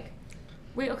was, like...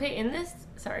 Wait, okay, in this...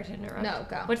 Sorry to interrupt. No,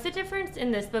 go. What's the difference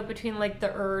in this book between, like,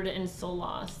 the Erd and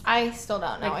Solas? I still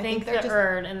don't know. Like, I think they're the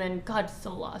Erd and then, God,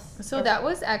 Solas. So that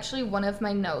was actually one of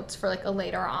my notes for, like, a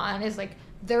later on, is, like,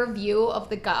 their view of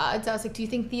the gods. I was like, do you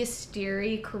think the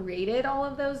Asteri created all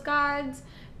of those gods?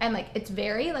 And, like, it's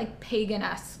very, like,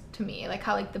 pagan-esque to me. Like,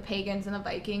 how, like, the pagans and the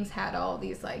Vikings had all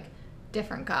these, like...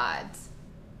 different gods.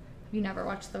 Have you never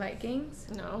watched the Vikings?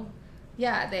 No.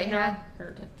 Yeah, they had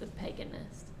heard of the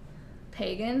paganist.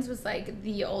 Pagans was like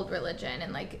the old religion,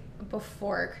 and like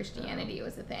before Christianity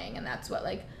was a thing, and that's what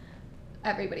like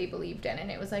everybody believed in, and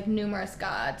it was like numerous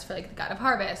gods for like the god of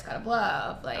harvest, god of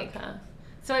love, like. Okay.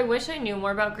 So I wish I knew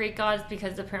more about Greek gods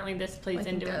because apparently this plays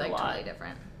into it a lot. Totally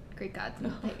different. Greek gods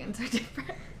and pagans are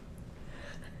different.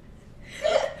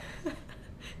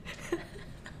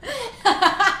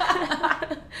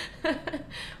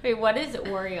 Wait, what is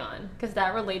Orion? Because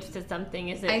that relates to something.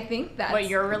 Is it? I think that's what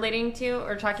you're relating to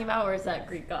or talking about, or is that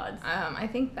Greek gods? I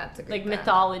think that's a Greek like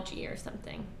mythology or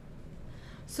something.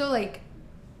 So like,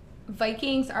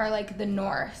 Vikings are like the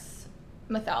Norse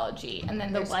mythology, and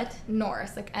then there's what?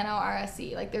 Norse, like Norse.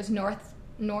 Like there's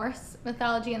Norse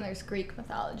mythology and there's Greek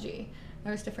mythology.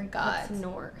 There's different gods. What's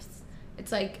Norse?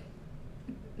 It's like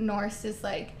Norse is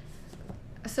like.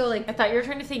 So like I thought you were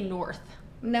trying to say North.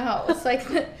 No, it's like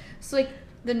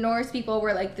the Norse people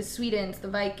were like the Swedes, the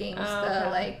Vikings, the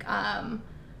like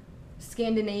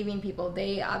Scandinavian people.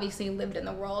 They obviously lived in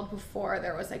the world before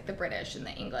there was like the British and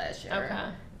the English,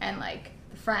 and like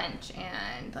the French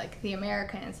and like the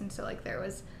Americans, and so like there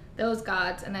was those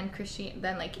gods, and then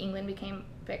then like England became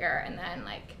bigger, and then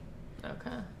like.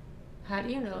 Okay. How do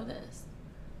you know this?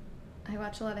 I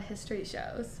watch a lot of history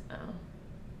shows. Oh.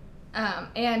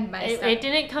 And it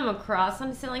didn't come across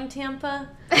on Selling Tampa,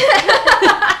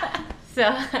 so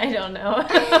I don't know.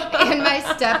 And my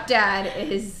stepdad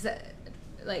is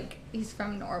like he's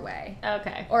from Norway.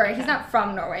 Okay. Or he's not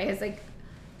from Norway. His like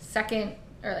second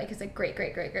or like his like great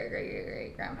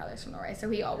grandfather's from Norway. So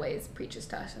he always preaches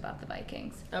to us about the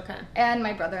Vikings. Okay. And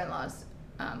my brother-in-law's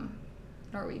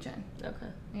Norwegian. Okay.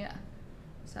 Yeah.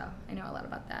 So I know a lot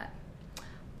about that.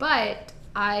 But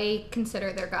I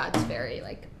consider their gods very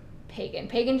like pagan.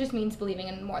 Pagan just means believing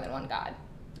in more than one god.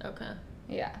 Okay.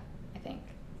 Yeah, I think.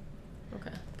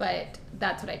 Okay. But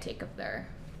that's what I take of their...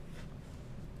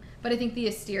 But I think the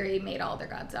Asteri made all their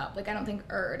gods up. Like, I don't think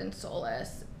Erd and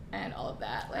Solas and all of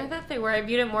that. Like, I thought they were. I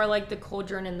viewed it more like the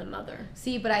cauldron and the mother.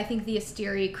 See, but I think the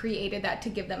Asteri created that to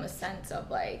give them a sense of,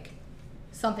 like,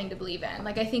 something to believe in.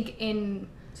 Like, I think in...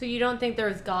 So you don't think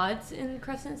there's gods in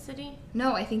Crescent City?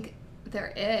 No, I think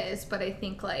there is, but I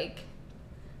think, like...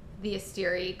 the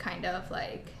Asteri kind of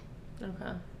like...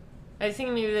 Okay. I was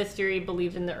thinking maybe the Asteri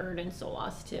believed in the Erd and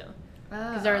Solas too.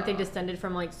 Because aren't they descended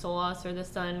from, like, Solas or the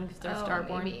sun because they're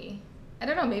starborn? Maybe. I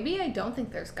don't know. Maybe I don't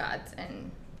think there's gods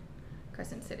in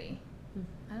Crescent City.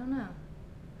 I don't know.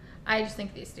 I just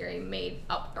think the Asteri made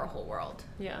up their whole world.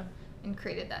 Yeah. And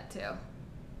created that too.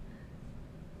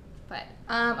 But,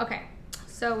 okay.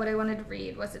 So what I wanted to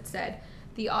read was it said,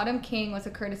 the Autumn King was a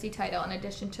courtesy title in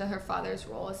addition to her father's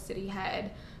role as city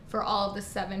head for all of the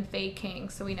 7 Fae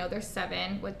Kings. So we know there's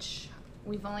 7, which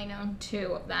we've only known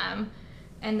 2 of them.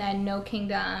 And then no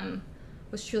kingdom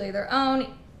was truly their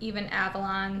own. Even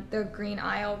Avalon, the Green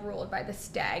Isle, ruled by the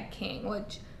Stag King,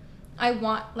 which I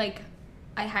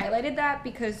highlighted that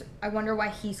because I wonder why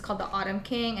he's called the Autumn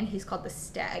King and he's called the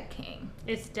Stag King.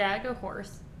 Is stag a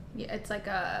horse? Yeah, it's like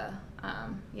a,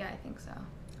 yeah, I think so.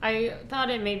 I thought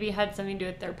it maybe had something to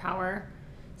do with their power.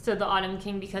 So the Autumn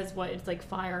King, because it's like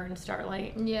fire and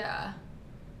starlight. Yeah.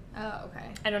 Oh,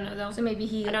 okay. I don't know though. So maybe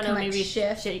he I don't can know, maybe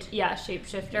shift.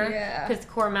 Shapeshifter. Yeah. Because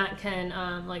Cormac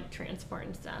can like transport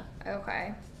and stuff.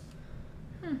 Okay.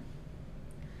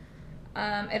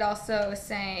 It also is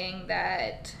saying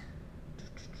that.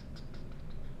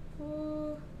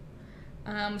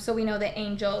 So we know that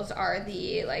angels are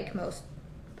the like most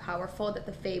powerful. That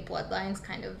the Fae bloodlines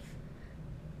kind of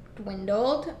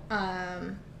dwindled.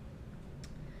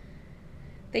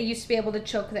 They used to be able to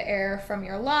choke the air from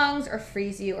your lungs or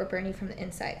freeze you or burn you from the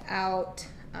inside out.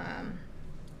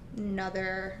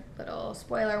 Another little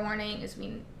spoiler warning is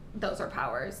those are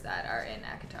powers that are in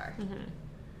Akatar. Mm-hmm.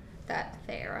 That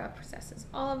Thera possesses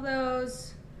all of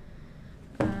those.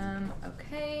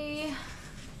 Okay.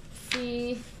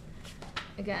 See.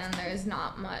 Again, there's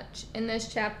not much in this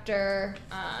chapter.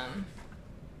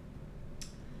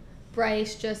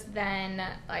 Bryce just then,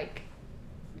 like,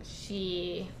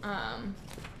 she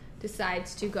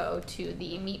decides to go to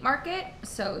the meat market.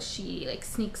 So she, like,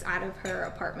 sneaks out of her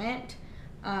apartment,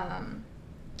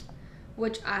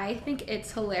 which I think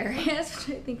it's hilarious.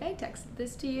 I think I texted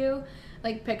this to you.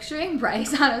 Like, picturing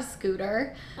Bryce on a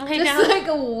scooter, like,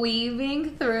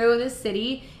 weaving through the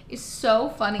city is so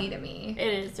funny to me.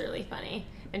 It is really funny.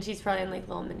 And she's probably in, like, a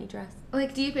little mini dress.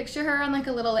 Like, do you picture her on, like,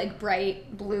 a little, like,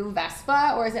 bright blue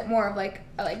Vespa? Or is it more of, like,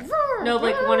 No,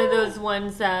 like, one of those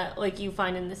ones that, like, you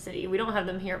find in the city. We don't have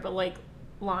them here, but, like,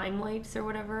 lime lights or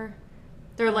whatever.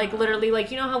 They're, like, literally, like,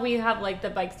 you know how we have, like, the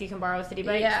bikes you can borrow, city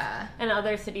bikes? Yeah. And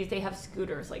other cities, they have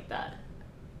scooters like that.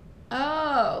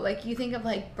 Oh, like, you think of,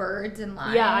 like, birds and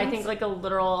lions? Yeah, I think, like, a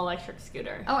literal electric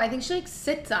scooter. Oh, I think she, like,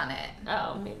 sits on it.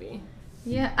 Oh, maybe.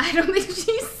 Yeah, I don't think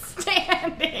she's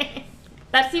standing.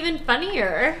 That's even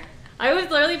funnier. I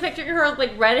was literally picturing her with,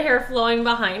 like, red hair flowing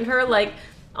behind her, like,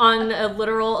 on a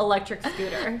literal electric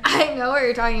scooter. I know what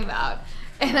you're talking about.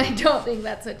 And I don't think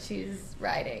that's what she's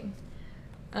riding.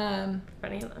 Funny,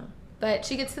 though. But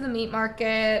she gets to the meat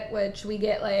market, which we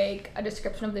get, like, a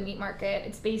description of the meat market.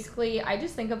 It's basically, I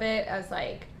just think of it as,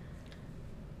 like,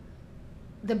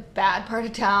 the bad part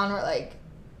of town where, like,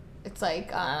 it's,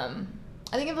 like, I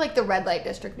think of, like, the red light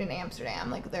district in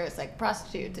Amsterdam. Like, there's, like,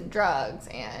 prostitutes and drugs,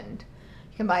 and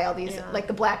you can buy all these, like,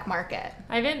 the black market.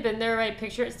 I haven't been there, but I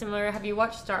picture it similar. Have you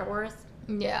watched Star Wars?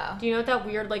 Yeah. Do you know what that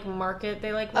weird, like, market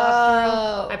they, like,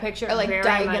 walk through? I picture it like, very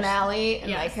Diagon much. Alley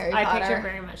and, like, Harry Potter. I picture it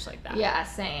very much like that. Yeah,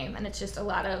 same. And it's just a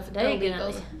lot of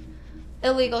Diagon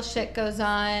illegal shit goes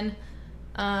on.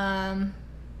 Trying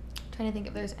to think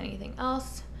if there's anything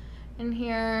else in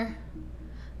here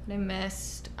that I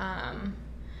missed.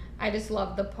 I just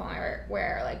love the part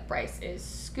where, like, Bryce is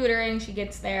scootering. She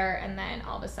gets there, and then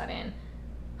all of a sudden,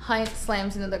 Hunt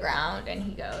slams into the ground, and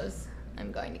he goes,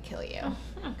 I'm going to kill you.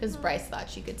 Because Bryce thought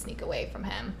she could sneak away from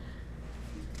him.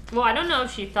 Well, I don't know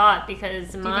if she thought,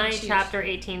 because my chapter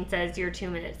 18 says you're 2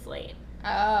 minutes late.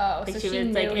 Oh, like, so she she was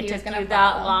knew like, he it was took gonna you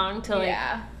that follow. long to, like,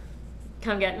 Yeah.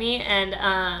 come get me.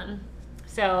 And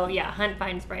so, yeah, Hunt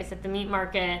finds Bryce at the meat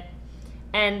market.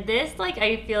 And this, like,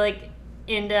 I feel like,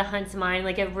 into Hunt's mind,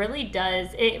 like, it really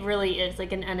is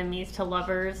like an enemies to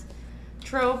lovers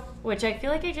trope, which I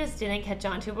feel like I just didn't catch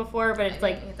on to before, but it's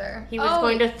like he was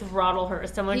going to throttle her.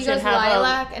 Someone should have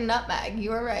lilac and nutmeg. You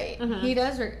were right. Mm-hmm. He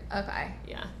does. Okay.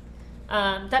 Yeah.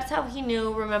 That's how he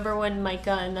knew. Remember when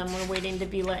Micah and them were waiting to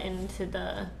be let into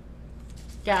the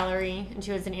gallery, and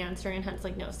she wasn't answering, and Hunt's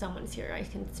like, no, someone's here. I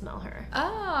can smell her.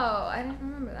 Oh, I didn't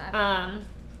remember that.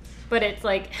 But it's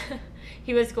like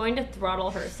he was going to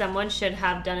throttle her. Someone should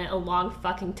have done it a long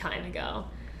fucking time ago.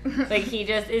 Like, he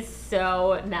just is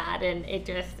so mad, and it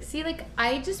just... See, like,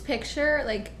 I just picture,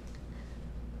 like,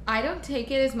 I don't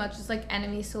take it as much as, like,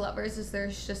 enemies to lovers as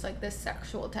there's just, like, this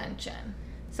sexual tension.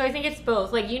 So I think it's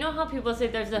both. Like, you know how people say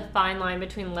there's a fine line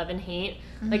between love and hate?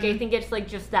 Mm-hmm. Like, I think it's, like,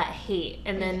 just that hate,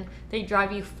 and then they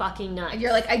drive you fucking nuts. And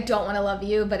you're like, I don't want to love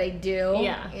you, but I do.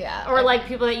 Yeah. Or, like,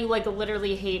 people that you, like,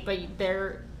 literally hate, but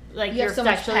they're, like, you're so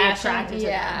sexually attracted to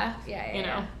them. Yeah. You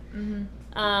know?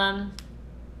 Mm-hmm.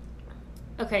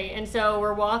 Okay, and so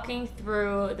we're walking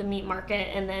through the meat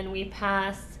market, and then we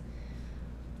pass,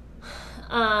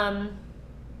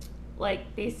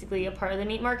 like, basically a part of the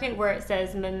meat market where it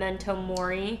says Memento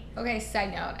Mori. Okay,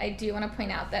 side note, I do want to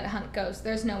point out that Hunt goes,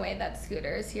 there's no way that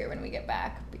Scooter is here when we get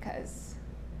back, because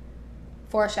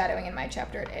foreshadowing in my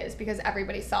chapter it is, because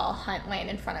everybody saw Hunt laying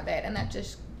in front of it, and that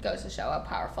just goes to show how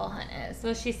powerful Hunt is.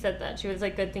 Well, she said that. She was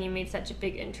like, good thing you made such a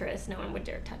big interest. No one would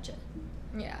dare touch it.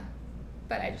 Yeah.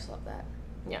 But I just love that.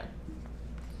 Yeah.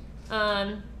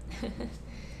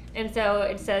 And so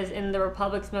it says in the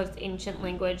Republic's most ancient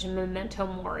language, Memento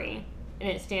Mori, and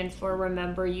it stands for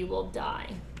Remember You Will Die.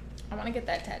 I want to get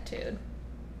that tattooed.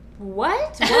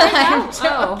 What? I'm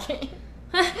joking.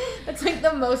 That's like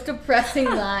the most depressing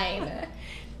line.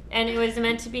 And it was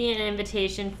meant to be an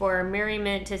invitation for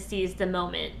merriment to seize the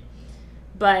moment.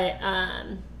 But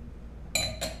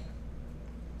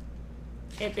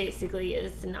it basically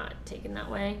is not taken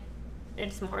that way.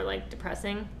 It's more like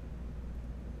depressing.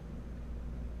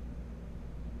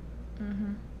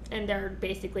 Mm-hmm. And they're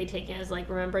basically taking it as like,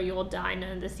 remember you will die,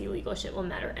 none of this illegal shit will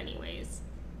matter anyways.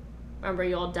 Remember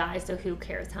you'll die, so who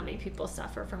cares how many people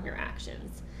suffer from your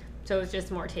actions. So it was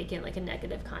just more taken like a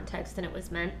negative context than it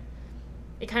was meant.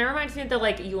 It kind of reminds me of the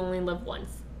like, you only live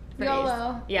once phrase.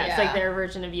 YOLO. Yeah, it's like their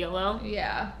version of YOLO.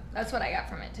 Yeah, that's what I got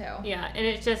from it too. Yeah, and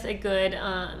it's just a good,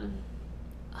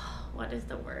 what is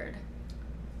the word?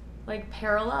 Like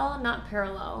parallel? Not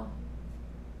parallel.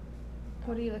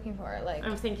 What are you looking for? Like,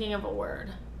 I'm thinking of a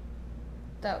word.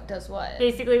 That does what?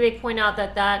 Basically, they point out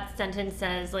that sentence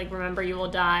says, like, remember you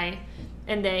will die,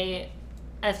 and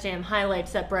SJM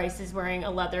highlights that Bryce is wearing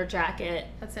a leather jacket.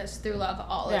 That says through love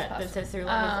all is possible. That says through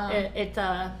love.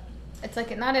 It's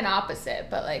like not an opposite,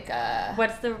 but like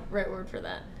what's the right word for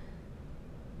that?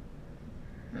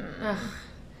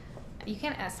 You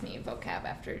can't ask me vocab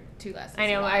after 2 lessons. I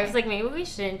know. I was like, maybe we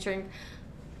shouldn't drink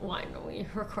wine when we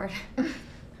record.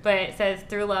 But it says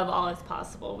through love all is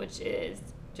possible, which is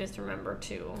just remember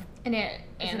to. An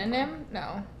anonym?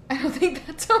 No, I don't think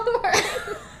that's a word.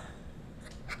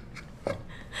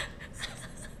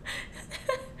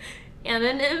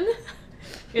 Anonym?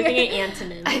 You're thinking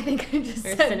antonym. I think I just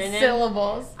said synonym.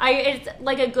 Syllables. It's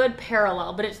like a good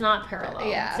parallel, but it's not parallel.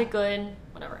 Yeah. It's a good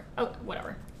whatever. Oh,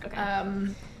 whatever.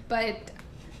 Okay. But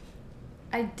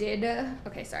I did.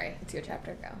 Okay, sorry. It's your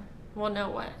chapter. Go. Well, no,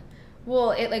 what?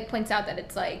 Well, it like points out that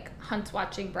it's like Hunt's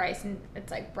watching Bryce, and it's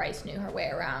like Bryce knew her way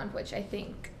around, which I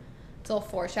think it's a little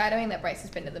foreshadowing that Bryce has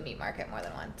been to the meat market more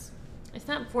than once. It's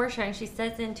not foreshadowing. She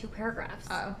says it in 2 paragraphs.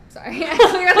 Oh, sorry.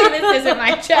 Clearly this isn't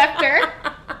my chapter.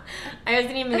 I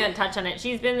wasn't even going to touch on it.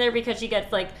 She's been there because she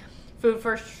gets, like, food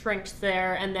for shrinks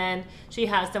there, and then she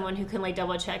has someone who can, like,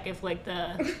 double check if, like,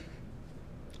 the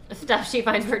stuff she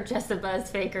finds for Jessica is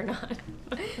fake or not.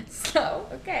 So,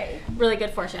 okay. Really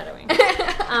good foreshadowing.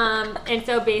 And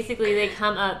so basically they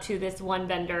come up to this one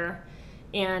vendor,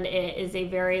 and it is a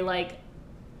very, like,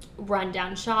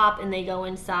 run-down shop, and they go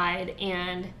inside,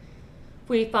 and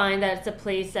we find that it's a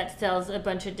place that sells a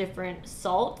bunch of different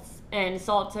salts, and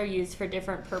salts are used for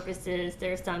different purposes.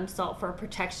 There's some salt for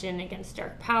protection against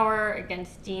dark power,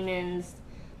 against demons.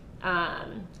 How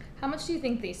much do you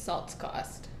think these salts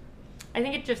cost? I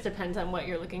think it just depends on what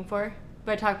you're looking for.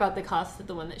 But I talk about the cost of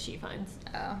the one that she finds.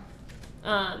 Oh.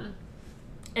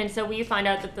 And so we find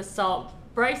out that the salt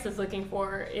Bryce is looking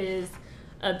for is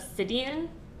obsidian.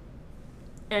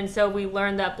 And so we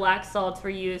learned that black salts were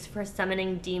used for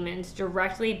summoning demons,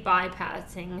 directly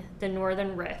bypassing the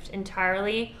Northern Rift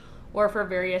entirely, or for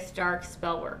various dark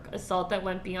spell work. A salt that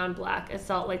went beyond black, a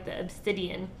salt like the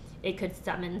obsidian, it could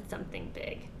summon something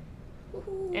big.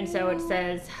 Ooh. And so it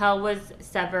says, hell was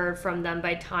severed from them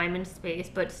by time and space,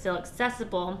 but still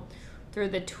accessible through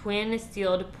the twin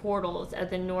sealed portals at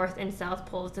the north and south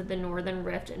poles of the Northern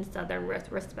Rift and Southern Rift,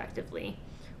 respectively.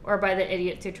 Or by the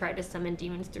idiots who tried to summon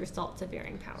demons through salts of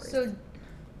varying powers. So,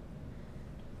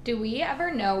 do we ever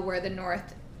know where the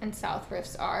North and South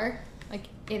Rifts are? Like,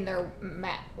 in their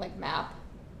map?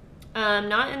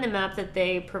 Not in the map that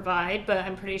they provide, but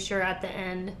I'm pretty sure at the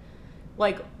end,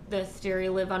 like, the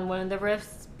Asteri live on one of the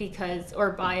rifts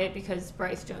by it because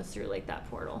Bryce goes through, like, that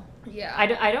portal. Yeah.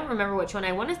 I don't remember which one.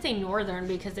 I want to say Northern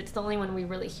because it's the only one we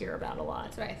really hear about a lot.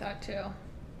 That's what I thought, too.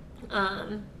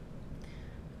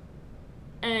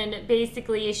 And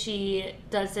basically she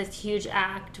does this huge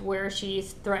act where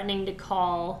she's threatening to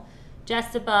call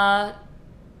Jessica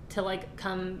to, like,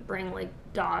 come bring, like,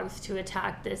 dogs to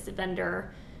attack this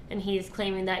vendor. And he's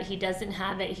claiming that he doesn't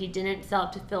have it. He didn't sell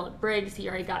it to Philip Briggs. He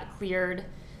already got cleared,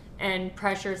 and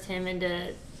pressures him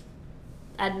into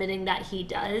admitting that he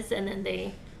does. And then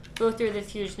they go through this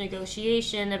huge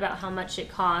negotiation about how much it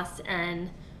costs, and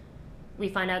we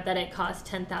find out that it costs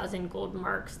 10,000 gold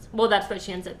marks. Well, that's what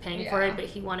she ends up paying for it, but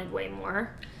he wanted way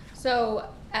more. So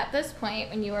at this point,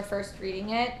 when you were first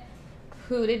reading it,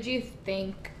 who did you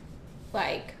think,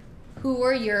 like, who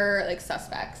were your, like,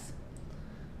 suspects?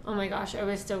 Oh my gosh, I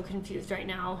was so confused right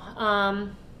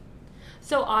now.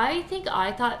 So I think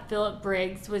I thought Philip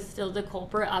Briggs was still the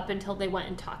culprit up until they went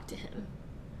and talked to him.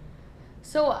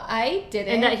 So I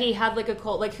didn't. And that he had, like, a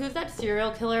cult. Like, who's that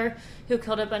serial killer who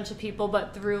killed a bunch of people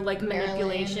but through, like,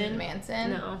 manipulation?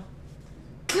 Manson? No.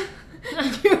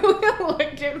 You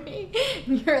looked at me.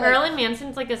 You're Marilyn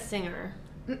Manson's, like, a singer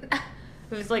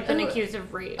who's, like, been accused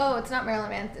of rape. Oh, it's not Marilyn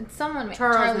Manson. It's someone.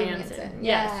 Charlie Manson.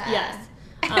 Yes.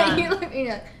 You look at me,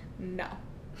 you're like, no.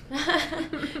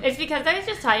 It's because I was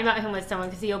just talking about him with someone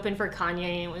because he opened for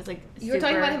Kanye and it was, like, You were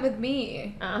talking about him with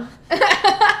me.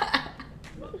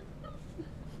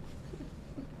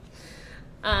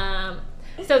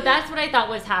 So that's what I thought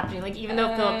was happening. Like, even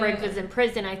though Philip Briggs was in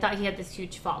prison, I thought he had this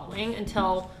huge following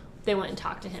until they went and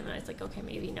talked to him, and I was like, okay,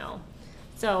 maybe no.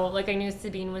 So, like, I knew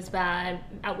Sabine was bad.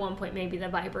 At one point, maybe the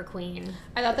Viper Queen.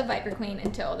 I thought the Viper Queen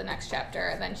until the next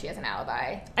chapter, then she has an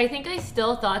alibi. I think I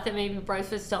still thought that maybe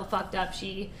Bryce was so fucked up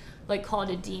she, like, called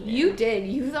a demon. You did.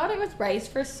 You thought it was Bryce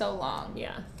for so long.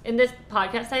 Yeah. In this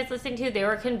podcast I was listening to, they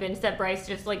were convinced that Bryce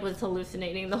just, like, was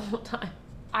hallucinating the whole time.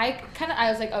 I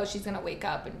was like, oh, she's gonna wake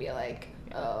up and be like,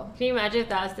 oh. Can you imagine if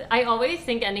that was I always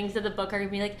think endings of the book are gonna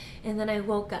be like, and then I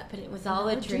woke up and it was all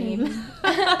a dream.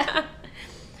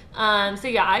 So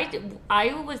yeah,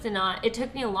 I was not, it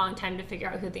took me a long time to figure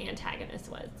out who the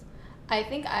antagonist was. I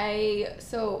definitely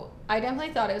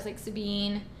thought it was, like,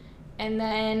 Sabine, and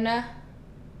then I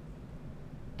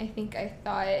think I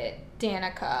thought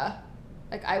Danica.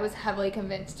 Like, I was heavily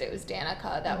convinced it was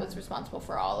Danica that was responsible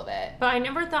for all of it. But I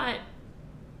never thought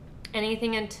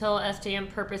anything until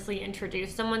SJM purposely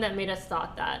introduced someone that made us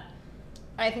thought that.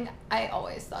 I think I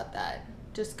always thought that,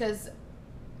 just because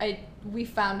we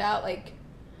found out, like,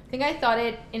 I think I thought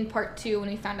it in part 2 when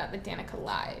we found out that Danica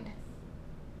lied.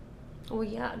 Oh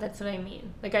yeah, that's what I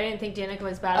mean. Like, I didn't think Danica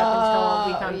was bad up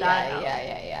until we found that out.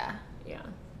 Yeah.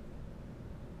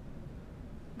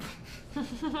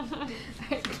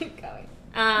 Alright, keep going.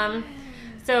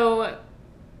 So,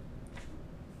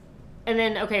 and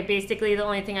then, okay, basically the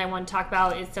only thing I want to talk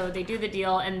about is, so they do the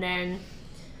deal, and then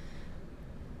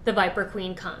the Viper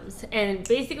Queen comes. And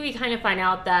basically we kind of find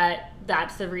out that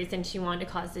that's the reason she wanted to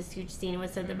cause this huge scene,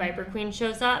 was so the Viper Queen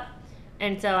shows up.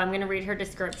 And so I'm going to read her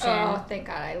description. Oh, thank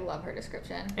God. I love her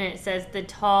description. And it says, the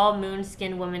tall,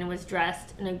 moon-skinned woman was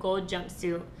dressed in a gold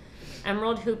jumpsuit,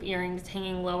 emerald hoop earrings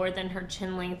hanging lower than her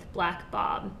chin-length black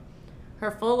bob. Her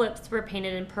full lips were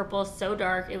painted in purple so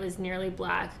dark it was nearly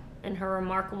black, and her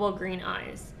remarkable green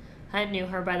eyes. I knew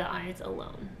her by the eyes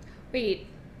alone. Wait.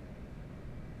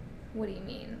 What do you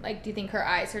mean? Like, do you think her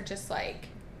eyes are just, like...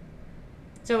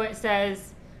 So it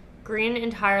says, green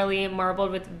entirely, marbled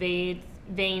with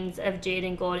veins of jade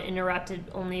and gold, interrupted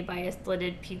only by a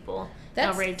slitted pupil.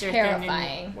 That's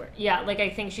terrifying. Yeah, like,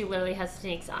 I think she literally has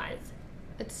snake's eyes.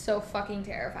 It's so fucking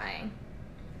terrifying.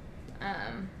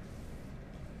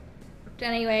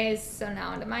 Anyways, so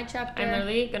now into my chapter. I'm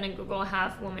literally gonna Google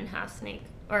half woman, half snake,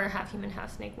 or half human,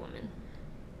 half snake woman.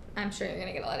 I'm sure you're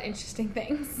gonna get a lot of interesting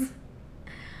things.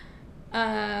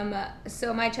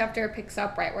 So my chapter picks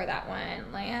up right where that one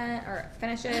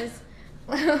finishes.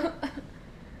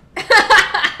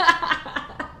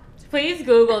 Please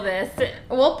Google this.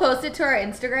 We'll post it to our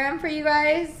Instagram for you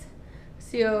guys,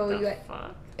 so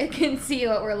you can see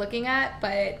what we're looking at.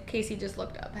 But Casey just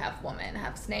looked up half woman,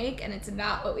 half snake, and it's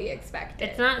not what we expected.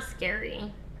 It's not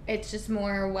scary. It's just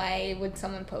more, why would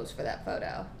someone pose for that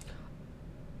photo?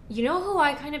 You know who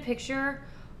I kind of picture?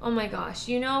 Oh my gosh.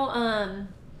 You know,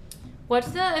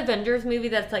 what's the Avengers movie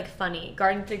that's, like, funny?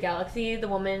 Guardians of the Galaxy, the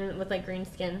woman with, like, green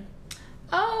skin.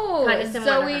 Oh, kind of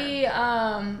similar Zoe, to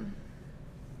her.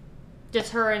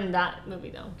 Just her in that movie,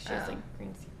 though. She has, like,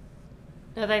 green skin.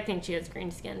 No, I think she has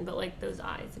green skin, but, like, those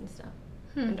eyes and stuff.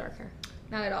 And dark hair.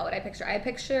 Not at all what I picture. I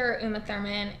picture Uma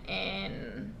Thurman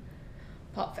in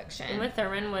Pulp Fiction. Uma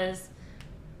Thurman was...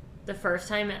 The first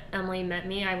time Emily met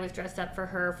me, I was dressed up for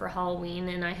her for Halloween,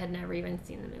 and I had never even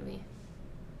seen the movie.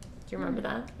 Do you remember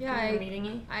that? Yeah. Meeting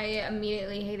you? I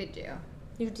immediately hated you.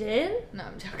 You did? No,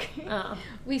 I'm joking. Oh.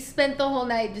 We spent the whole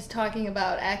night just talking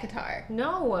about ACOTAR.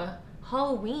 No.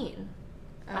 Halloween.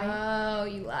 Oh,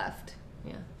 you left.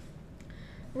 Yeah.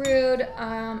 Rude.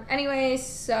 Anyways,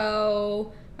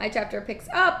 so my chapter picks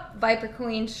up. Viper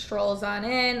Queen strolls on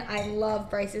in. I love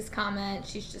Bryce's comment.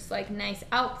 She's just like, nice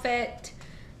outfit.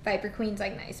 Viper Queen's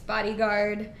like, nice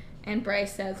bodyguard. And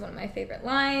Bryce says one of my favorite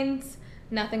lines,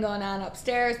 nothing going on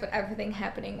upstairs, but everything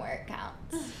happening where it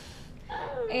counts.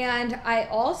 And I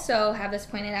also have this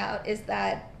pointed out, is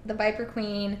that the Viper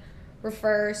Queen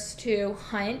refers to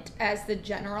Hunt as the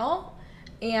general,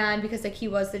 and because like he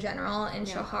was the general in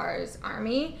Shahar's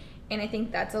army, and I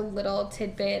think that's a little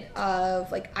tidbit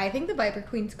of like, I think the Viper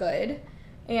Queen's good,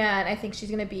 and I think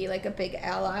she's gonna be like a big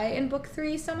ally in book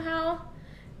 3 somehow.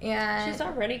 And she's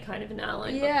already kind of an ally.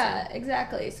 Yeah,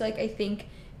 exactly. So like I think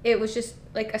it was just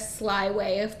like a sly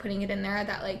way of putting it in there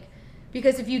that like,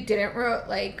 because if you didn't wrote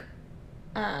like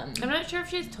I'm not sure if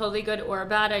she's totally good or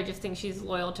bad. I just think she's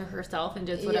loyal to herself and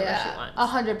does whatever she wants.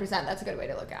 100%. That's a good way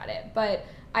to look at it. But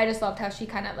I just loved how she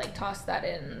kind of like tossed that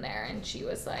in there, and she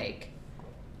was like,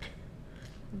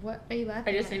 "What are you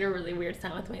laughing?" I just made a really weird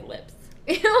sound with my lips.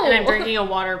 Ew. And I'm drinking a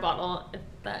water bottle. If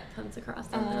that comes across.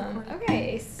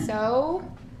 Okay, so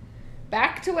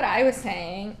back to what I was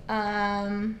saying.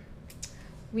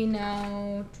 We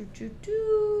know.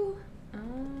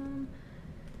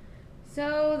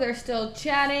 So they're still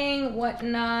chatting,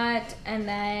 whatnot, and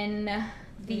then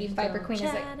the Viper Queen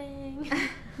chatting. is like,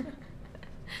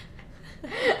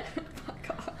 fuck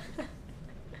off.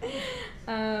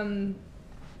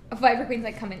 Viper Queen's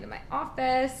like, come into my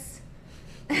office.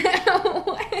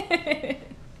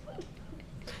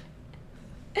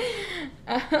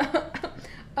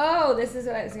 Oh, this is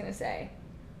what I was gonna say.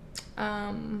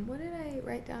 What did I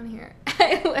write down here?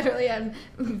 I literally have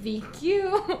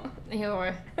VQ.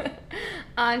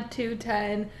 On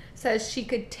 210 says she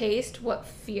could taste what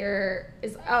fear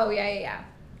is. Oh, yeah.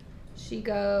 She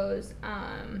goes,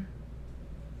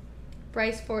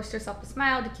 Bryce forced herself to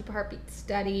smile to keep her heartbeat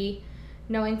steady,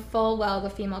 knowing full well the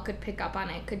female could pick up on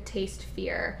it, could taste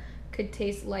fear, could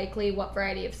taste likely what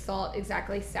variety of salt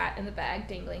exactly sat in the bag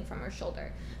dangling from her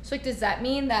shoulder. So, like, does that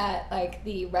mean that, like,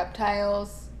 the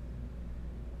reptiles,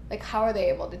 like, how are they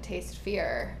able to taste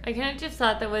fear? I kind of just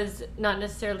thought that was not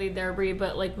necessarily their breed,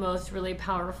 but, like, most really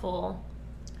powerful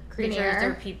creatures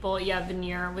or people,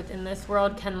 veneer within this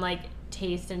world can, like,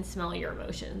 taste and smell your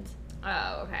emotions.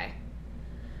 Oh, okay.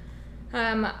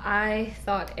 I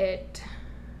thought it,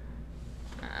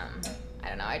 I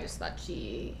don't know, I just thought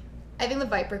I think the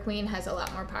Viper Queen has a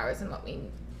lot more powers than what we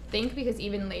think, because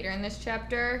even later in this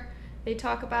chapter, they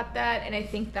talk about that, and I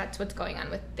think that's what's going on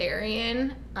with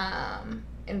Tharian,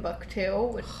 in book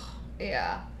 2, which,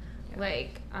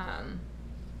 like,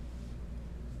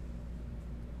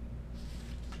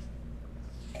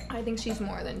 I think she's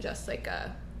more than just, like,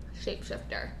 a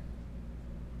shapeshifter.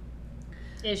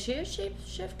 Is she a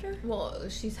shapeshifter? Well,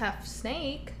 she's half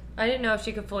snake. I didn't know if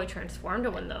she could fully transform to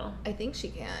one, though. I think she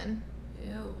can.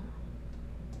 Ew.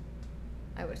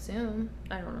 I would assume.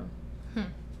 I don't know.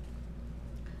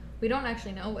 We don't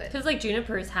actually know what. Because, like,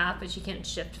 Juniper is half, but she can't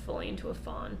shift fully into a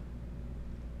fawn.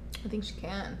 I think she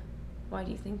can. Why do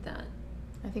you think that?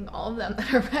 I think all of them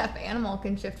that are half animal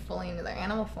can shift fully into their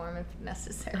animal form if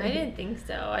necessary. I didn't think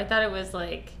so. I thought it was,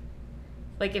 like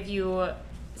if you...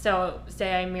 So,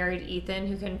 say I married Ethan,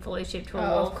 who can fully shape to a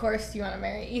wolf. Of course you want to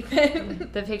marry Ethan.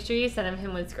 The picture you sent of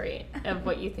him was great, of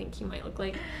what you think he might look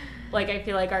like. Like, I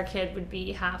feel like our kid would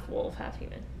be half wolf, half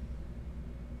human.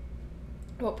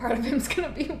 What part of him's gonna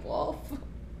be wolf?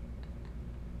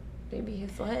 Maybe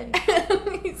his leg.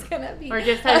 He's gonna be... Or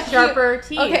just has sharper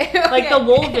teeth. Okay. Like the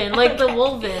wolven. Like the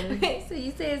wolven. Okay, so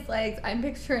you say his legs. I'm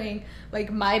picturing,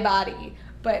 like, my body,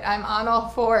 but I'm on all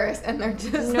fours, and they're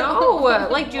just... No!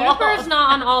 Like, Juniper's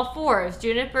not on all fours.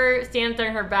 Juniper stands on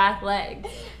her back legs.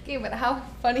 Okay, but how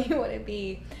funny would it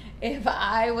be if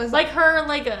I was... Like her,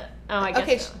 like a... Oh, I guess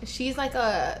okay, so. She's like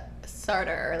a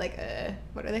sarter, or like a...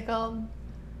 What are they called?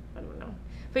 I don't know.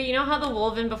 But you know how the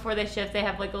wolven, before they shift, they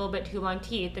have, like, a little bit too long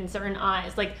teeth and certain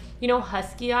eyes? Like, you know,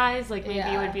 husky eyes? Like, maybe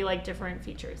it would be, like, different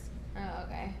features. Oh,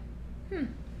 okay.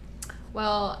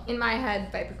 Well, in my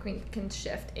head, Viper Queen can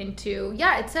shift into...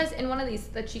 Yeah, it says in one of these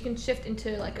that she can shift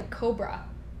into, like, a cobra.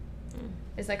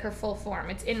 It's, like, her full form.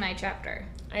 It's in my chapter.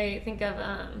 I think of,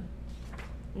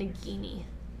 Nagini.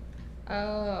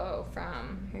 Oh,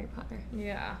 from... Harry Potter.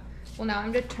 Yeah. Well, now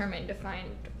I'm determined to find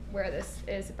where this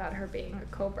is about her being a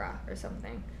cobra or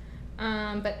something.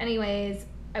 But anyways,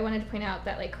 I wanted to point out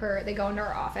that, like, they go into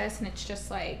her office, and it's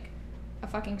just, like, a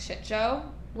fucking shit show,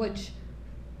 which...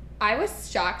 I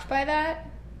was shocked by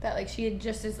that, like, she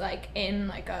just is, like, in,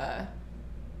 like, a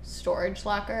storage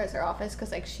locker as her office,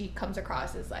 because, like, she comes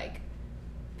across as, like,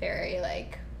 very,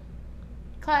 like,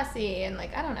 classy, and,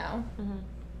 like, I don't know.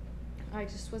 I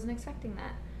just wasn't expecting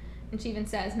that. And she even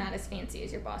says, not as fancy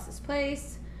as your boss's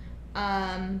place.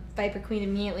 Viper Queen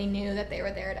immediately knew that they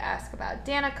were there to ask about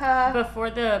Danica. Before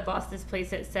the boss's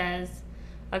place, it says,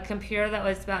 a computer that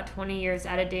was about 20 years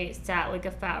out of date sat like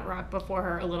a fat rock before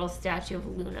her, a little statue of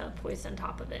Luna poised on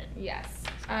top of it. Yes.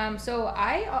 So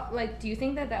I, do you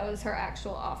think that was her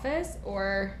actual office,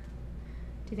 or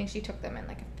do you think she took them in,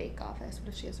 like, a fake office? What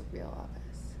if she has a real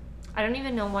office? I don't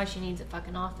even know why she needs a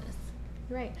fucking office.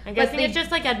 Right. I'm guessing it's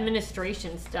just, like,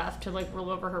 administration stuff to, like, rule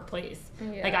over her place.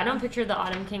 Yeah. Like, I don't picture the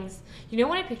Autumn King's... You know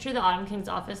what I picture the Autumn King's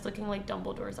office looking like?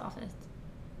 Dumbledore's office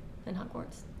in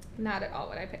Hogwarts. Not at all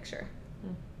what I picture.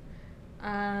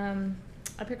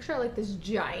 I picture, like, this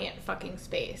giant fucking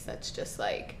space that's just,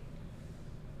 like,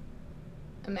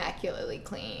 immaculately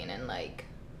clean and, like,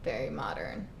 very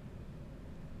modern.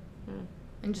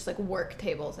 And just, like, work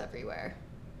tables everywhere.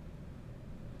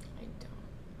 I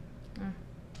don't.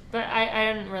 But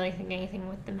I didn't really think anything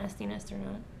with the messiness or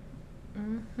not.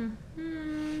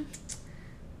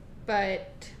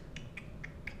 But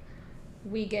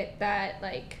we get that,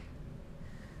 like,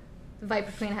 the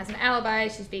Viper Queen has an alibi.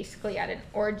 She's basically at an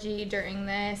orgy during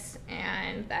this,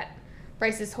 and that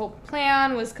Bryce's whole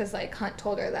plan was because, like, Hunt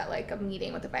told her that, like, a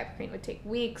meeting with the Viper Queen would take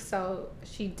weeks, so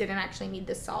she didn't actually need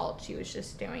the salt. She was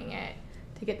just doing it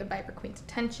to get the Viper Queen's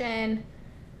attention.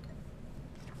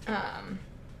 And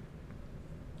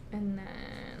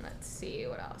then, let's see,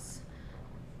 what else?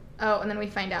 Oh, and then we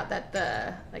find out that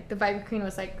the Viper Queen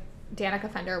was like,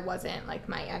 Danica Fender wasn't, like,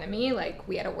 my enemy. Like,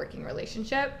 we had a working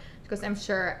relationship. Because I'm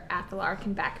sure Athalar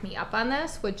can back me up on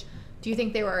this, which, do you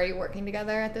think they were already working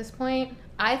together at this point?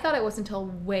 I thought it was until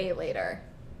way later.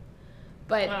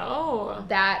 But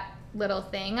that little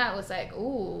thing, I was like,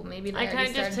 ooh, maybe they I kind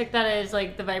of just took that as,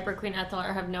 like, the Viper Queen and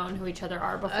Athalar have known who each other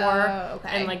are before. Oh, okay.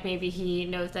 And, like, maybe he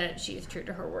knows that she's true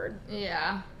to her word.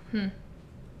 Yeah.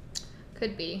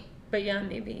 Could be. But yeah,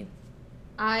 maybe.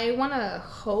 I want to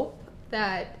hope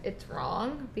that it's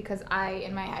wrong, because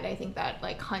in my head, I think that,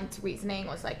 like, Hunt's reasoning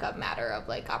was, like, a matter of,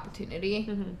 like, opportunity.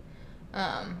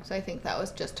 So I think that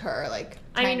was just her, like,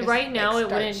 I mean, right now it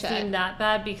wouldn't seem that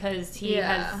bad because he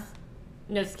has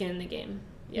no skin in the game.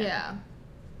 Yeah.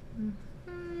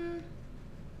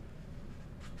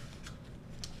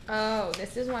 Oh,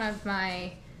 this is one of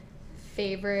my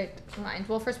favorite lines.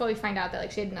 Well, first of all, we find out that,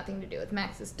 like, she had nothing to do with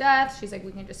Max's death. She's like,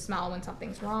 we can just smell when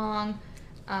something's wrong.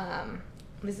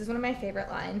 This is one of my favorite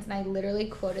lines, and I literally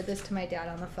quoted this to my dad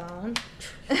on the phone.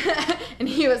 And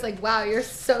he was like, wow, you're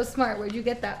so smart. Where'd you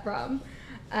get that from?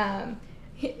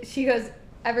 She goes,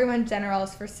 everyone general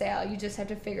is for sale. You just have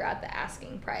to figure out the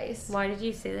asking price. Why did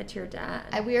you say that to your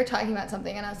dad? We were talking about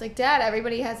something, and I was like, Dad,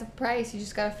 everybody has a price. You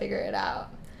just got to figure it out.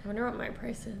 I wonder what my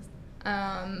price is.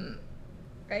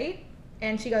 Right?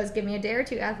 And she goes, give me a day or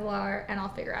two, Athalar, and I'll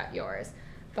figure out yours.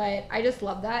 But I just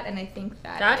love that, and I think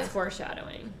that's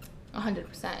foreshadowing.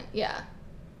 100%, yeah.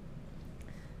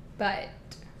 But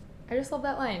I just love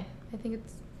that line. I think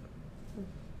it's,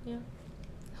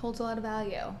 holds a lot of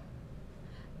value.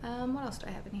 What else do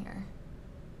I have in here?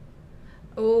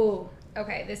 Oh,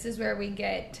 okay, this is where we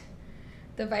get,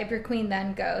 the Viper Queen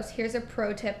then goes, here's a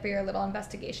pro tip for your little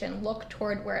investigation. Look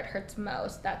toward where it hurts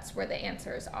most. That's where the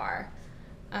answers are.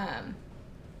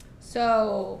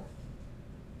 So,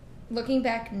 looking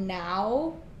back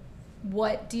now,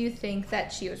 what do you think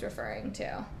that she was referring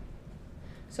to?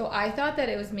 So I thought that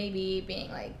it was maybe being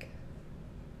like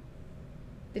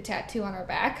the tattoo on her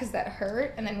back because that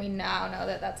hurt, and then we now know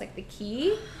that that's like the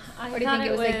key. Or do you think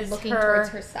it was like looking towards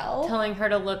herself, telling her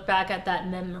to look back at that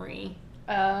memory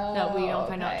that we don't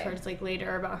find out towards like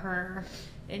later about her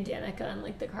and Danica and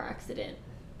like the car accident,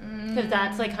 because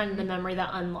that's like kind of the memory that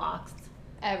unlocks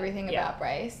everything about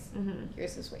Bryce.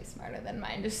 Yours is way smarter than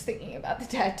mine, just thinking about the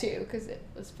tattoo because it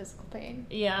was physical pain.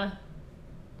 Yeah.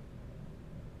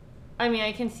 I mean,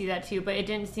 I can see that too, but it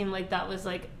didn't seem like that was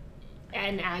like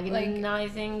an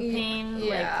agonizing pain.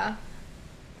 Yeah.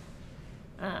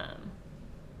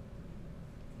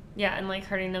 Yeah, and like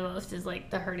hurting the most is like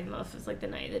the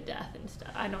night of the death and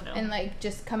stuff. I don't know. And like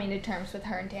just coming to terms with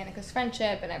her and Danica's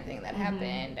friendship and everything that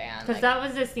happened, and because that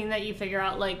was the scene that you figure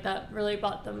out like that really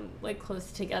brought them like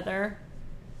close together.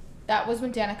 That was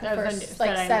when Danica first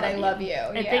said I love you.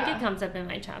 I think it comes up in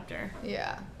my chapter.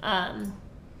 Yeah.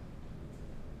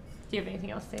 Do you have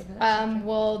anything else to say for that?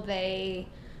 Well, they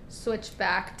switch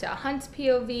back to Hunt's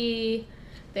POV.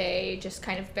 They just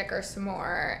kind of bicker some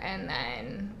more, and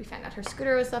then we find out her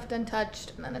scooter was left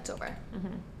untouched, and then it's over.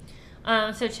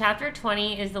 So chapter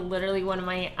 20 is literally one of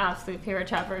my absolute favorite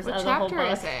chapters of the whole book.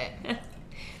 What chapter is it?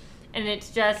 And it's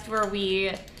just where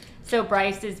so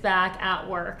Bryce is back at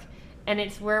work, and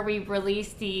it's where we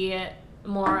release the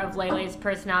more of Layle's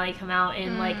personality come out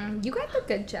in like you got the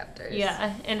good chapters.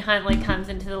 Yeah, and Hunt like comes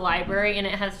into the library and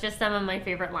it has just some of my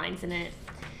favorite lines in it.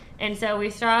 And so we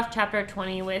start off chapter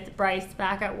 20 with Bryce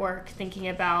back at work thinking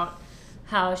about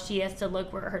how she has to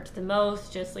look where it hurts the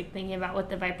most, just like thinking about what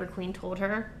the Viper Queen told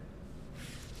her.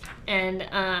 And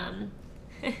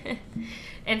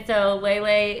and so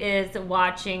Lele is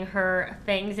watching her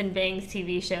Fangs and Bangs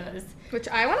TV shows. Which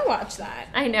I want to watch that.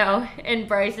 I know. And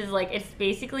Bryce is like, it's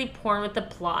basically porn with a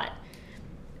plot.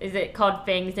 Is it called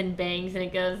Fangs and Bangs? And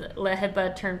it goes,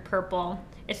 Leheba turned purple.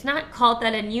 It's not called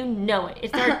that and you know it.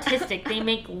 It's artistic. They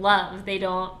make love. They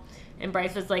don't. And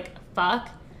Bryce was like, fuck.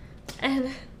 And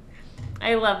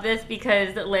I love this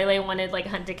because Lele wanted like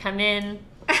Hunt to come in.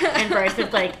 And Bryce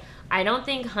is like, I don't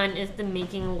think Hunt is the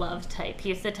making love type.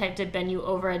 He's the type to bend you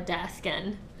over a desk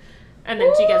and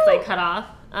then she gets like cut off.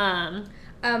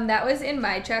 That was in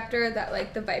my chapter that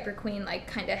like the Viper Queen like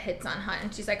kind of hits on Hunt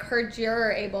and she's like, heard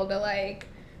you're able to like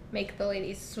make the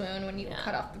ladies swoon when you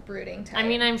cut off the brooding type. I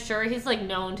mean, I'm sure he's like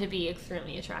known to be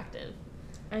extremely attractive.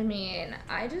 I mean,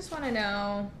 I just want to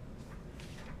know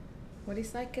what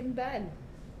he's like in bed.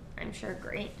 I'm sure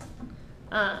great.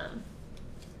 Hold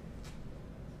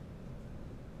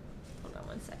on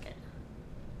one second.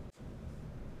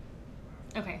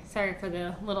 Okay, sorry for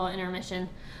the little intermission.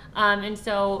 And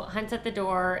so Hunt's at the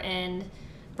door and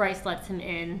Bryce lets him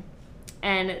in.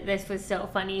 And this was so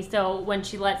funny. So when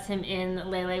she lets him in,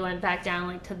 Lele went back down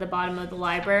like to the bottom of the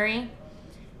library.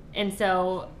 And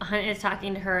so Hunt is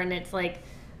talking to her and it's like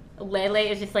Lele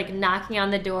is just like knocking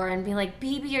on the door and being like,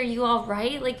 Bibi, are you all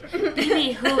right? Like,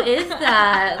 Bibi, who is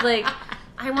that? Like,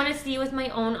 I want to see with my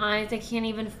own eyes. I can't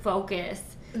even focus.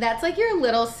 That's like your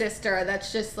little sister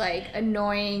that's just like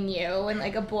annoying you when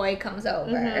like a boy comes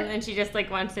over. And she just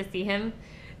like wants to see him.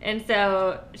 And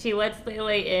so she lets Lele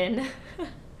in.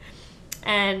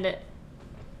 And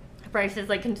Bryce is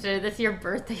like, consider this your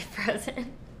birthday present.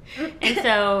 And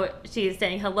so she's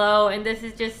saying hello. And this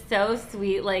is just so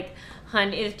sweet. Like,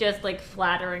 Hunt is just like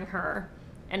flattering her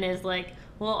and is like,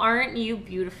 well, aren't you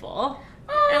beautiful?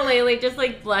 And Lele just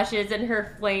like blushes and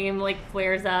her flame like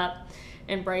flares up.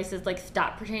 And Bryce is like,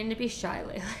 stop pretending to be shy,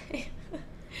 Lele.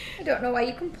 I don't know why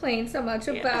you complain so much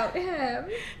about him.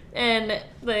 And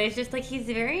Lele's just like, he's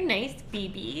very nice,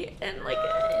 Bibi. And like,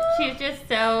 she's just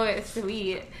so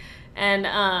sweet.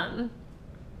 And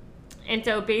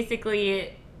so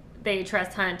basically they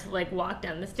trust Hunt to like walk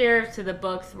down the stairs to the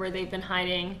books where they've been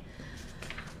hiding.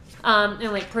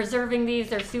 And like preserving these,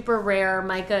 they're super rare.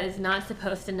 Micah is not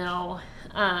supposed to know.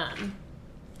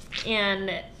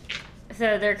 And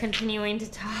so they're continuing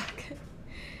to talk.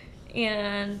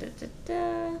 And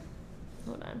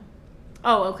hold on.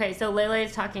 Oh, okay. So Lele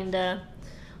is talking to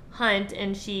Hunt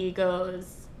and she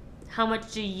goes, how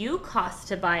much do you cost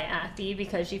to buy Athy?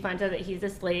 Because she finds out that he's a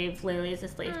slave. Lele is a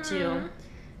slave too.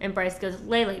 And Bryce goes,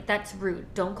 Lele, that's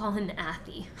rude. Don't call him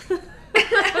Athy.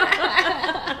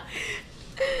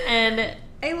 And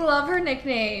I love her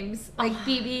nicknames, like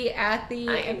Bibi, Athy.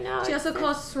 I know. She also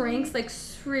calls Shrinks like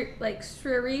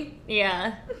Shriri.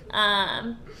 Yeah.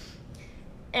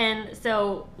 And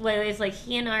so Lele's like,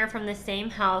 he and I are from the same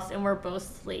house and we're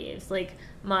both slaves. Like,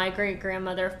 my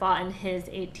great-grandmother fought in his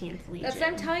 18th Legion. That's what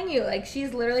I'm telling you. Like,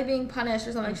 she's literally being punished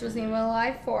for something she wasn't even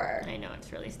alive for. I know,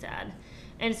 it's really sad.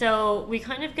 And so we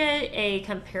kind of get a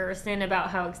comparison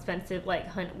about how expensive, like,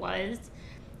 Hunt was.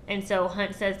 And so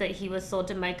Hunt says that he was sold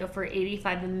to Micah for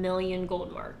 85 million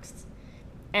gold marks.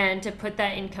 And to put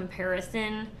that in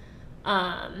comparison,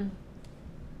 Lele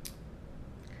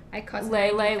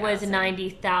was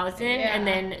 90,000, and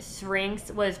then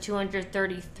Shrinks was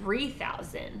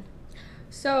 233,000.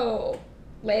 So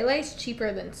Lele's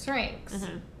cheaper than Shrinks.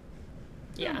 Mm-hmm.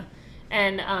 Yeah.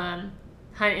 And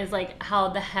Hunt is like, how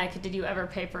the heck did you ever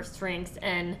pay for Shrinks?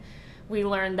 And we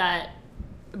learned that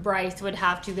Bryce would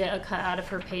have to get a cut out of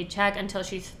her paycheck until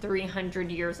she's 300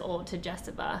 years old to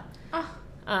Jessica.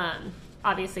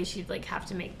 Obviously, she'd like have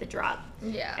to make the drop.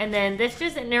 Yeah. And then this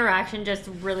just interaction just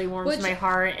really warms my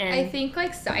heart. And I think,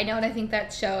 like, side note, I think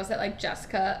that shows that like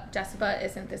Jessica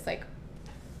isn't this like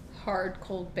hard,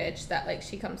 cold bitch that like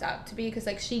she comes out to be, because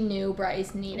like she knew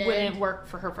Bryce wouldn't work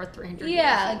for her for 300 years.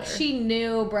 Yeah, like she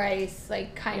knew Bryce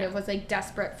like kind of was like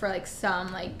desperate for like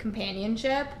some like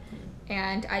companionship,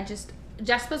 and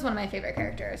Jessica's one of my favorite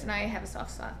characters, and I have a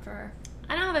soft spot for her.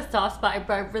 I don't have a soft spot,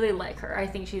 but I really like her. I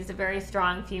think she's a very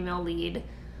strong female lead.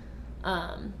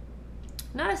 Not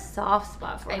a soft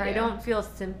spot for her. I don't feel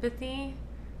sympathy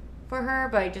for her,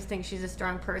 but I just think she's a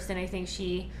strong person. I think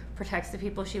she protects the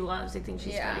people she loves. I think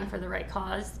she's fighting for the right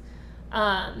cause.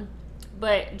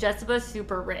 But Jessica's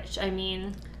super rich. I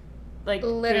mean, like,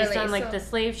 literally, based on like the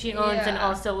slave she owns, and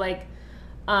also like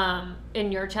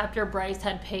in your chapter, Bryce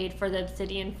had paid for the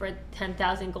obsidian for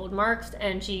 10,000 gold marks,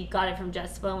 and she got it from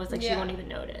Jessica and was like, she won't even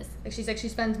notice. Like, she's like, she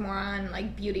spends more on,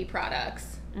 like, beauty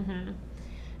products. Mm-hmm.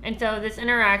 And so this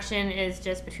interaction is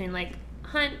just between, like,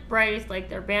 Hunt, Bryce, like,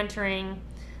 they're bantering,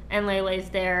 and Lele's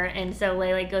there, and so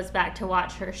Lele goes back to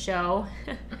watch her show,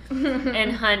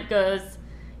 and Hunt goes,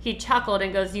 he chuckled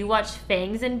and goes, you watch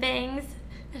Fangs and Bangs?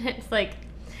 And it's like,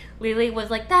 Lele was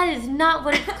like, that is not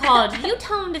what it's called. You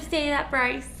tell him to say that,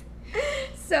 Bryce.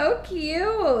 So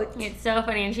cute. It's so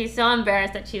funny, and she's so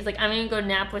embarrassed that she's like, I'm going to go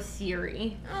nap with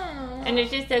Siri. Aww. And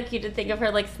it's just so cute to think of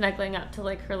her, like, snuggling up to,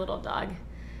 like, her little dog.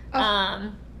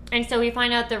 Oh. And so we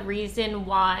find out the reason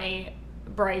why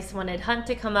Bryce wanted Hunt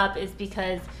to come up is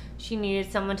because she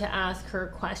needed someone to ask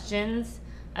her questions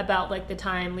about, like, the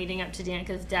time leading up to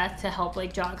Danica's death to help,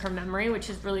 like, jog her memory, which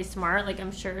is really smart. Like,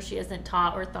 I'm sure she hasn't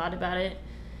taught or thought about it.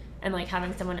 And, like,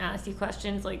 having someone ask you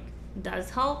questions, like, does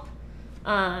help.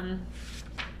 Oh,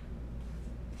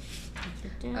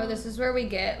 this is where we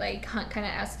get, like, Hunt kind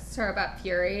of asks her about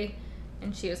Fury.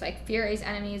 And she was like, Fury's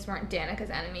enemies weren't Danica's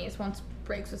enemies. Once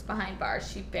Briggs was behind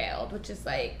bars, she bailed. Which is,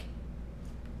 like,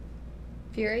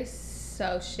 Fury's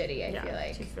so shitty, I feel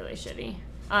like. She's really shitty.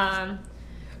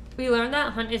 We learned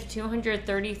that Hunt is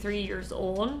 233 years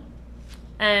old.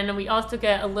 And we also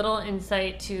get a little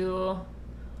insight to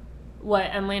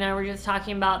what Emily and I were just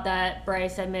talking about, that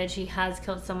Bryce admitted she has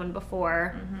killed someone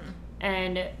before. Mm-hmm.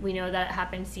 And we know that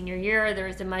happened senior year. There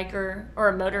was a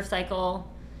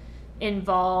motorcycle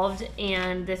involved,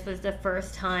 and this was the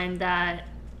first time that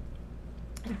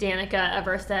Danica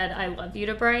ever said I love you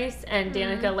to Bryce, and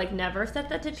Danica like never said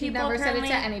that to people. She never apparently.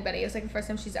 said it to anybody. It was like the first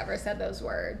time she's ever said those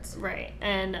words. Right.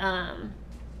 And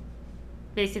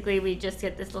basically we just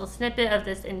get this little snippet of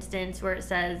this instance where it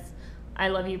says, I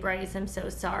love you, Bryce, I'm so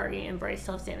sorry, and Bryce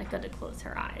tells Danica to close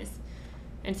her eyes.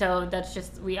 And so that's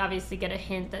just, we obviously get a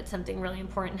hint that something really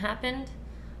important happened.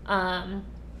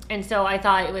 And so I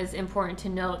thought it was important to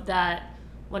note that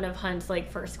one of Hunt's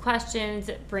like first questions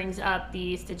brings up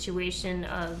the situation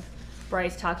of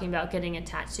Bryce talking about getting a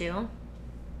tattoo,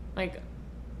 like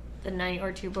the night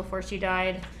or two before she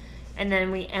died. And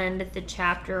then we end the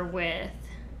chapter with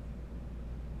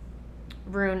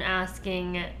Rune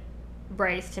asking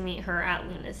Bryce to meet her at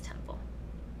Luna's temple.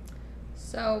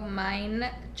 So mine,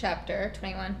 chapter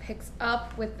 21, picks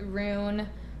up with Rune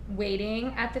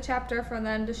waiting at the chapter for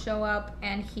them to show up,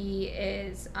 and he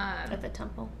is at the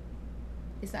temple.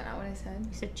 Is that not what I said?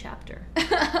 You said chapter.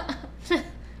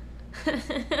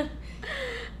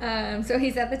 So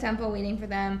he's at the temple waiting for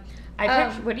them.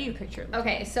 What do you picture?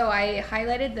 Okay, so I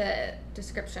highlighted the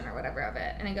description or whatever of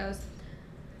it, and it goes,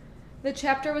 the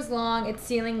chapter was long, its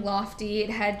ceiling lofty,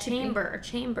 it had chamber.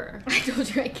 I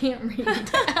told you I can't read.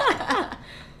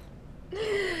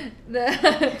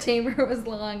 The chamber was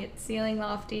long, its ceiling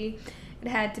lofty. It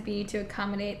had to be to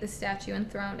accommodate the statue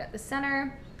enthroned at the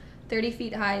center. 30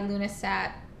 feet high, Luna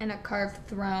sat in a carved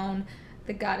throne,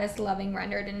 the goddess loving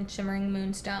rendered in shimmering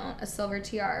moonstone, a silver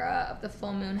tiara of the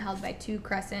full moon held by two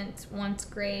crescents, once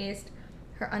grazed.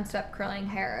 Her unswept curling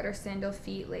hair at her sandal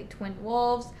feet lay twin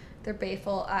wolves, their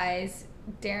baleful eyes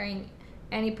daring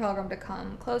any pilgrim to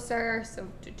come closer. So,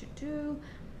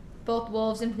 both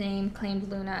wolves in name claimed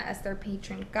Luna as their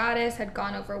patron goddess, had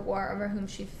gone over war over whom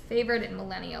she favored in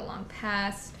millennia long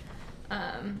past.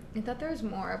 I thought there was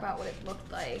more about what it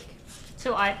looked like.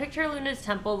 So I picture Luna's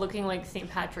temple looking like St.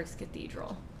 Patrick's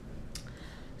Cathedral.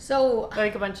 So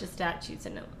like a bunch of statues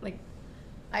in it, like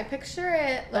I picture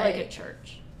it like a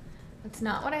church. It's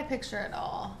not what I picture at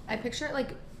all. I picture it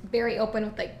like very open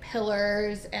with like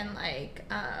pillars and like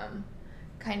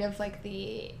kind of like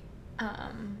the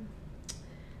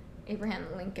Abraham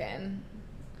Lincoln.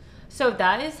 So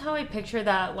that is how I picture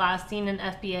that last scene in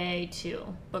FBA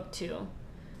 2, book 2.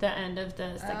 The end of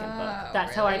the second book.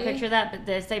 That's really how I picture that, but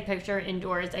this I picture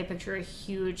indoors. I picture a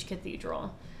huge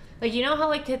cathedral. Like, you know how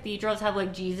like cathedrals have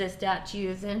like Jesus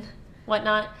statues and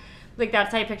whatnot? Like,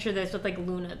 that's how I picture this with like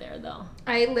Luna there though.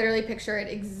 I literally picture it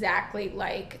exactly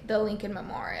like the Lincoln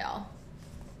Memorial.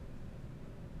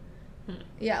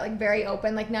 Yeah, like very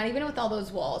open, like not even with all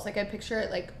those walls. Like I picture it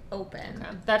like open.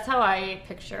 Okay. That's how I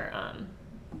picture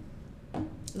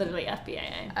literally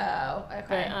FBAA. Oh,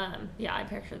 okay. But yeah, I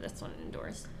picture this one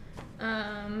indoors.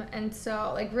 And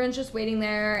so like Rune's just waiting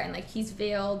there, and like he's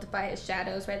veiled by his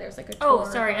shadows. Right, there's like a tour. Oh,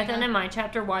 sorry. At the end of my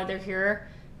chapter, why they're here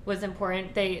was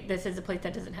important. This is a place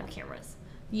that doesn't have cameras.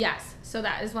 Yes. So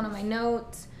that is one of my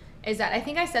notes. Is that I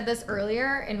think I said this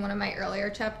earlier in one of my earlier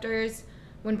chapters.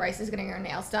 When Bryce is getting her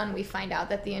nails done, we find out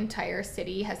that the entire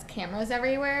city has cameras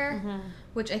everywhere,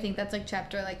 which I think that's like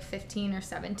chapter like 15 or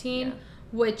 17,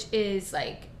 which is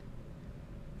like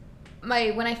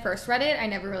when I first read it, I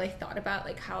never really thought about,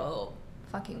 like, how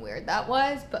fucking weird that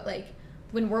was, but, like,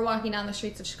 when we're walking down the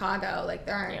streets of Chicago, like,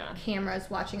 there aren't cameras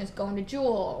watching us going to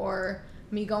Jewel or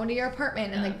me going to your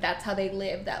apartment, and, like, that's how they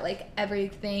live, that, like,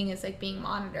 everything is, like, being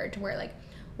monitored, to where, like,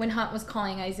 when Hunt was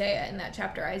calling Isaiah in that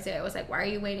chapter, Isaiah was like, why are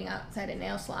you waiting outside a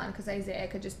nail salon? Because Isaiah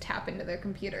could just tap into their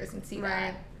computers and see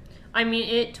that. I mean,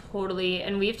 it totally,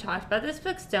 and we've talked about this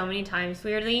book so many times,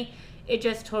 weirdly, it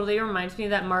just totally reminds me of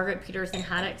that Margaret Peterson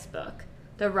Haddock's book,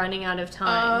 The Running Out of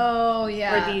Time. Oh,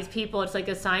 yeah. Where these people, it's like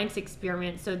a science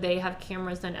experiment, so they have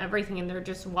cameras on everything, and they're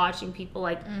just watching people,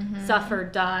 like, suffer,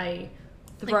 die.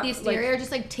 Like, the Hysteria are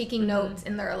just, like, taking notes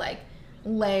in their, like,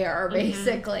 lair,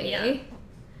 basically. Yeah.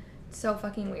 So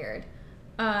fucking weird.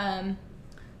 But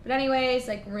anyways,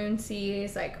 like, Rune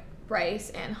sees, like, Bryce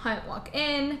and Hunt walk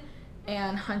in,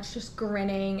 and Hunt's just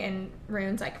grinning, and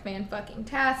Rune's like,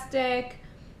 fan-fucking-tastic.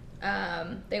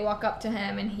 They walk up to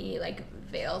him, and he, like,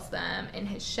 veils them in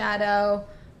his shadow.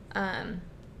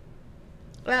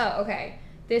 Okay.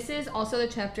 This is also the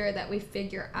chapter that we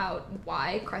figure out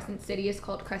why Crescent City is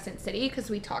called Crescent City, because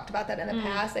we talked about that in the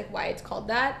past, like, why it's called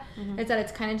that. It's that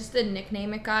it's kind of just the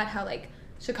nickname it got, how, like,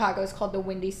 Chicago is called the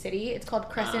Windy City. It's called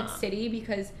Crescent City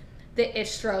because the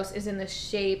Istros is in the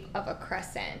shape of a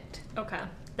crescent. Okay.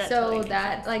 So totally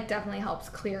that, like, definitely helps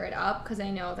clear it up, because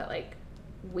I know that, like,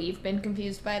 we've been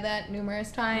confused by that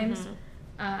numerous times.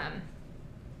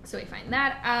 So we find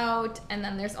that out, and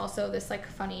then there's also this, like,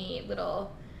 funny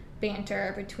little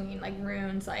banter between, like,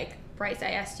 Rune's like, Bryce,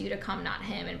 I asked you to come, not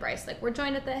him, and Bryce, like, we're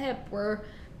joined at the hip, we're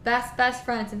best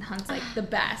friends, and Hunt's like, the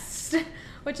best,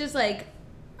 which is, like,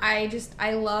 I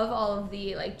love all of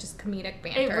the, like, just comedic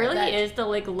banter. It really is the,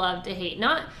 like, love to hate.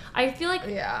 Not, I feel like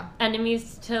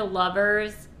enemies to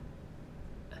lovers,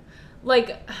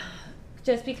 like,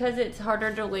 just because it's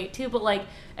harder to relate to, but, like,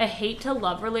 a hate to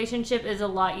love relationship is a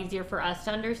lot easier for us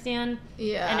to understand.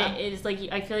 Yeah. And it is, like,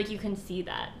 I feel like you can see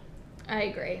that. I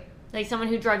agree. Like, someone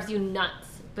who drives you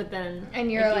nuts, but then...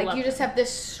 And you're, like, you just have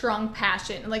this strong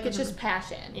passion. Like, it's just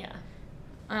passion. Yeah.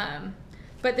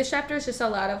 But this chapter is just a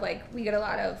lot of, like, we get a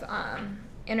lot of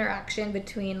interaction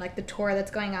between, like, the tour that's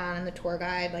going on and the tour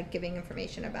guide, like, giving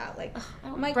information about, like,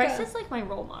 Bryce is, like, my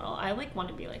role model. I, like, want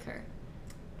to be like her.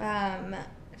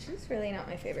 She's really not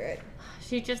my favorite.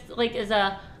 She just, like, is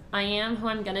I am who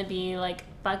I'm gonna be, like,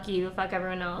 fuck you, fuck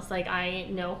everyone else. Like, I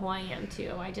know who I am,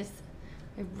 too. I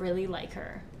really like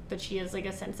her. But she has, like,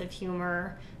 a sense of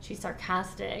humor. She's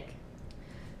sarcastic.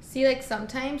 See, like,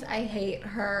 sometimes I hate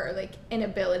her, like,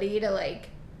 inability to, like,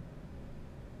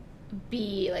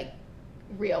 be, like,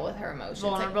 real with her emotions.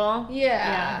 Vulnerable? Like,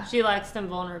 yeah. She lacks some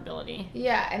vulnerability.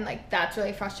 Yeah, and, like, that's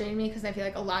really frustrating me, because I feel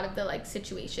like a lot of the, like,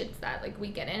 situations that, like, we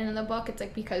get in the book, it's,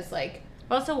 like, because, like...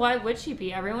 Also, why would she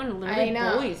be? Everyone literally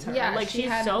bullies her. Yeah, like,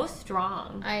 she's so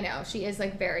strong. I know. She is,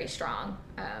 like, very strong.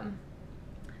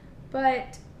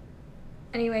 But,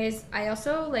 anyways, I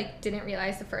also, like, didn't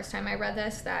realize the first time I read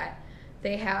this that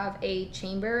they have a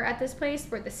chamber at this place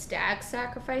where the stag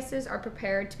sacrifices are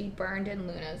prepared to be burned in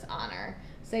Luna's honor.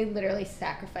 So they literally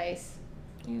sacrifice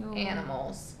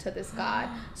animals to this god.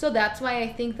 So that's why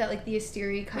I think that, like, the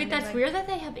Hysteria kind of... Wait, that's weird that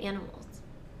they have animals.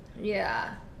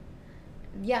 Yeah.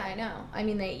 Yeah, I know. I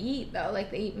mean, they eat, though. Like,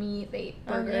 they eat meat, they eat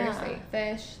burgers, they eat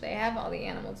fish. They have all the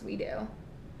animals we do.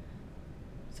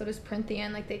 So does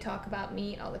Prynthian. Like, they talk about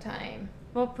meat all the time.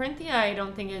 Well, Printhia I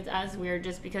don't think is as weird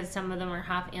just because some of them are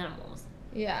half animals.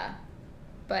 Yeah.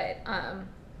 But,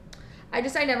 I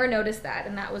never noticed that,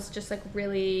 and that was just, like,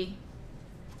 really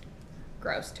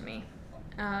gross to me.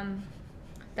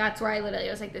 That's where I literally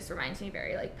was like, this reminds me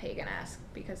very, like, pagan-esque,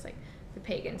 because, like, the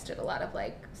pagans did a lot of,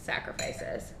 like,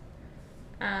 sacrifices.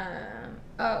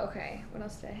 Okay. What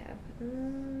else did I have?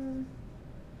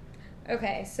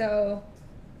 Okay, so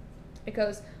it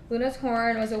goes, Luna's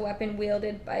horn was a weapon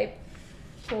wielded by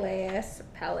Pallas,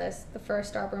 the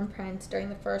first Starborn prince during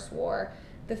the First War.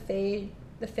 The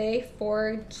Fae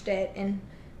forged it in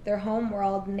their home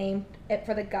world, named it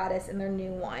for the goddess in their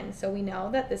new one. So we know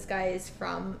that this guy is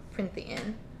from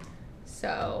Prynthian.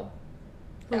 So,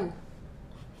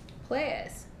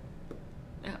 Pallas.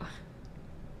 Oh.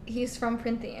 He's from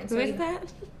Prynthian. Who is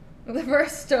that? The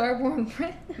first Starborn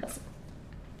prince.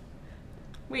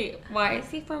 Wait, why is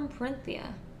he from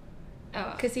Printhia?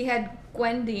 Oh. Because he had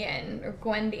Gwendian.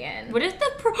 What is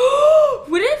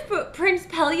what if Prince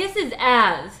Peleus is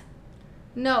Az?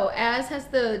 No, Az has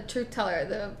the truth teller,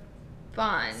 the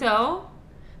bond. So?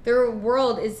 Their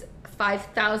world is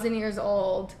 5,000 years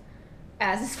old.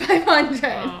 Az is 500. Oh,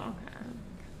 okay.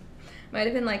 Might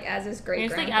have been like Az's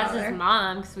great-grandfather. It's like Az's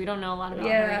mom, because we don't know a lot about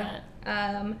her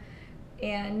yet.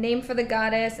 And named for the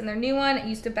goddess in their new one, it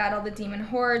used to battle the demon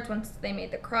hordes once they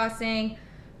made the crossing.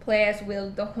 Peleus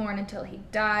wielded the horn until he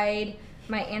died.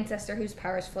 My ancestor whose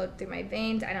powers flowed through my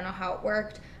veins. I don't know how it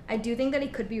worked. I do think that he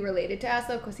could be related to As,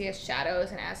 though, because he has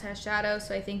shadows and As has shadows,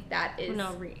 so I think that is...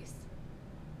 No, Reese.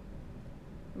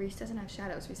 Reese doesn't have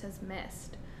shadows. Reese has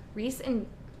mist. Reese and...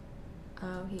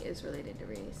 Oh, he is related to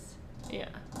Reese. Yeah.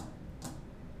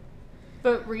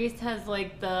 But Reese has,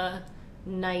 like, the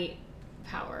night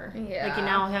power. Yeah. Like,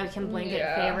 now he can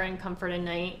blanket favor and comfort at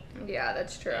night. Yeah,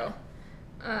 that's true.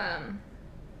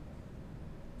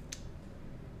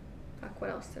 Fuck,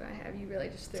 what else did I have? You really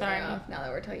just threw me off now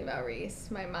that we're talking about Reese.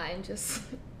 My mind just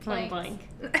blank.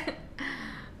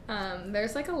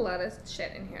 There's, like, a lot of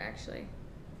shit in here, actually.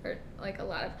 Or, like, a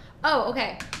lot of... Oh,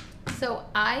 okay. So,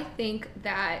 I think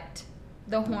that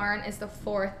the horn is the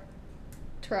fourth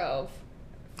trove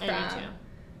from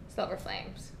Silver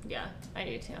Flames. Yeah, I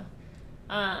do too.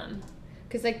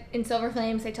 Because, like, in Silver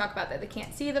Flames, they talk about that they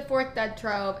can't see the fourth dead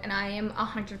trove, and I am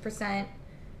 100%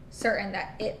 certain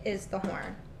that it is the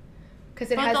horn.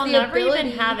 Because it has the ability... But they'll never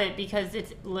even have it because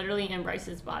it's literally in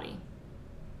Bryce's body.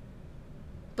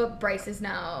 But Bryce is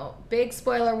now... Big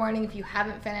spoiler warning if you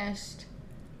haven't finished.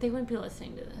 They wouldn't be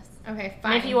listening to this. Okay,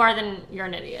 fine. And if you are, then you're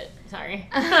an idiot. Sorry.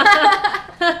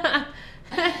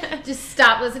 Just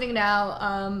stop listening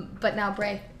now. But now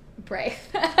Brave.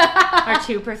 Our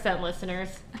 2%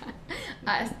 listeners.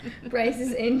 Us. Bryce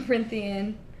is in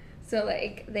Prythian. So,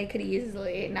 like, they could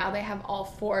easily... Now they have all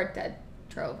 4 dead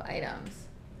trove items.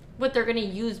 What, they're going to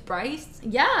use Bryce?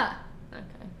 Yeah.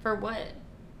 Okay. For what?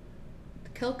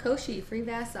 Kill Koshi. Free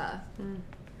Vasa.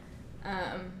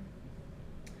 And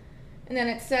then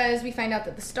it says, we find out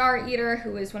that the Star Eater,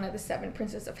 who is one of the 7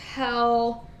 princes of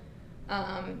hell,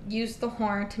 used the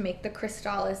horn to make the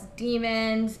Crystallis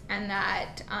demons, and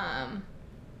that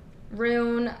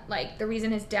Rune, like, the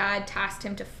reason his dad tasked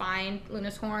him to find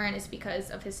Luna's horn is because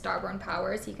of his starborn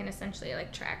powers. He can essentially,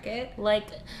 like, track it.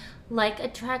 Like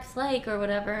attracts like, or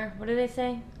whatever. What do they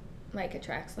say? Like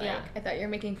attracts like. Yeah. I thought you were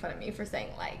making fun of me for saying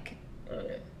like.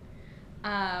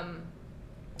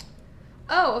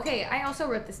 Oh, okay. I also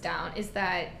wrote this down. Is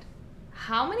that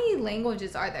how many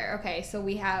languages are there? Okay, so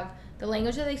we have the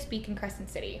language that they speak in Crescent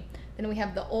City. Then we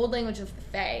have the old language of the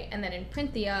Fae, and then in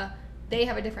Printhia, they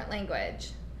have a different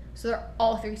language. So they're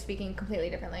all 3 speaking completely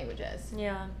different languages.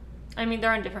 Yeah. I mean,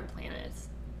 they're on different planets.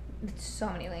 It's so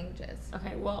many languages.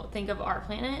 Okay, well, think of our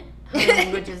planet. How many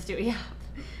languages do we have?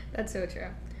 That's so true.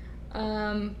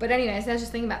 But anyways, I was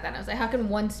just thinking about that, and I was like, how can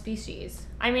one species?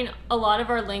 I mean, a lot of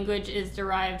our language is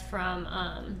derived from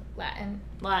Latin.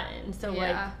 So, yeah.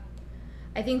 Like...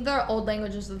 I think the old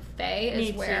languages of the Fae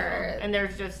is where... And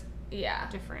there's just... Yeah.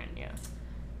 Different, yeah.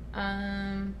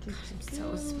 I'm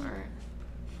so smart.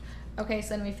 Okay,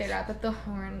 so then we figure out that the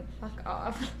horn... Fuck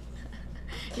off.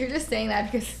 You're just saying that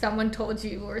because someone told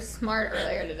you were smart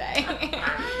earlier today.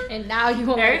 And now you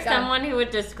won't. There's someone who would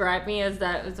describe me as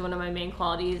that was one of my main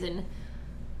qualities, and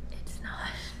it's not.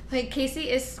 Like, Casey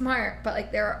is smart, but,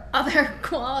 like, there are other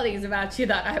qualities about you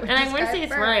that I would describe. And I wouldn't say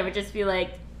smart, I would just be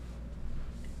like,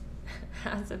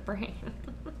 has a brain.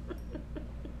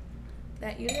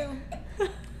 That you do.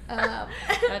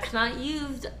 That's not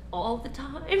used all the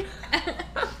time.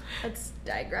 Let's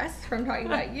digress from talking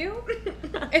about you.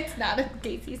 It's not a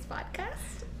Casey's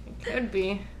podcast. It could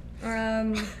be.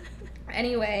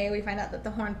 Anyway, we find out that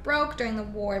the horn broke during the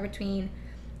war between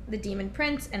the Demon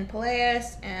Prince and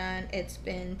Peleus, and it's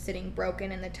been sitting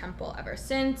broken in the temple ever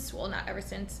since. Well, not ever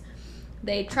since.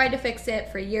 They tried to fix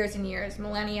it for years and years,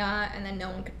 millennia, and then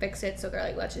no one could fix it, so they're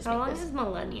like, let's just How make long this. is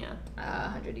millennia?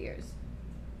 100 years.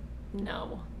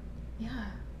 No. Yeah.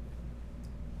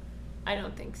 I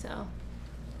don't think so.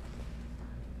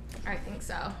 I think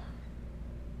so.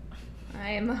 I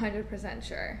am 100%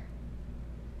 sure.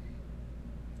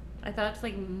 I thought it's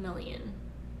like million.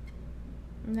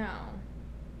 No.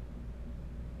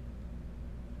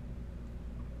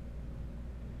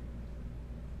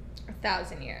 A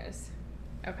 1,000 years.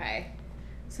 Okay.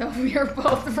 So we are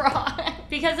both wrong.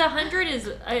 Because 100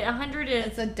 is...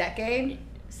 It's a decade?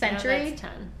 Century? No, that's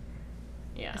 10.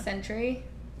 Yeah. A century?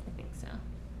 I think so.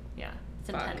 Yeah.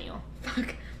 Centennial.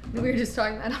 Fuck. We were just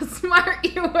talking about how smart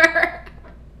you were.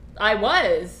 I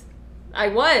was.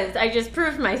 I just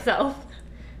proved myself.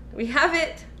 We have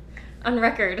it on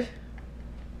record.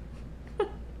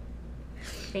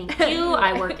 Thank you.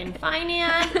 I work in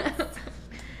finance.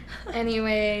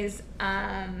 Anyways,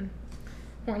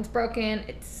 horn's broken.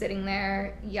 It's sitting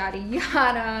there. Yada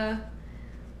yada.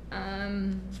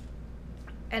 And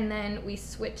then we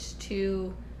switch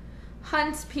to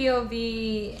Hunt's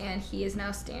POV, and he is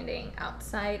now standing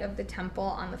outside of the temple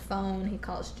on the phone. He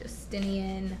calls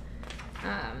Justinian.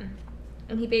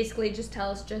 And he basically just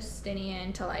tells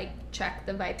Justinian to, like, check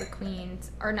the Viper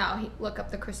Queens, or no, look up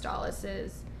the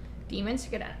Crystallis' demons to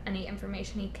get any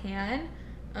information he can.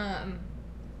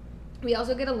 We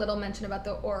also get a little mention about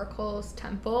the Oracle's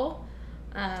temple.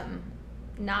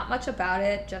 Not much about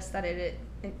it, just that it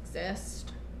exists.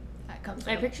 That comes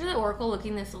I picture the Oracle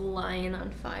looking this lion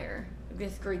on fire.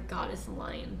 This Greek goddess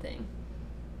lion thing.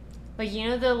 Like, you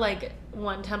know the, like,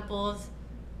 one temples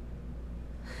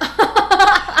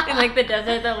in, like, the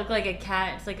desert that look like a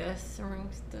cat? It's like a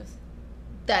syrinx.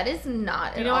 That is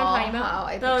not Do you know what I'm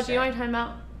talking about? Do you know what I'm talking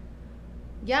about?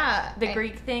 Yeah. The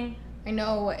Greek thing? I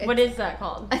know. What is that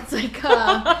called? It's like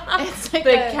it's like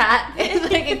the cat thing. It's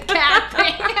like a cat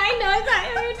thing. I know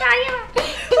exactly what you're talking about.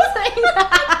 It's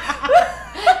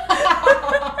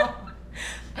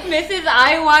like Mrs.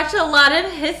 I watch a lot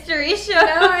of history shows.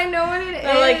 No, I know what it is.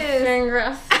 Like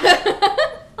fingers.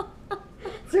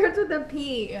 Starts with a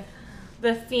P.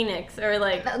 The phoenix, or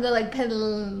like the like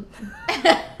pedal.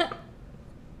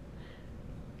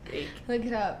 Greek. Look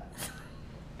it up.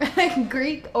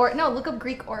 Greek look up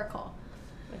Greek oracle.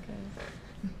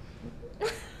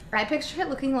 Okay. I picture it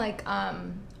looking like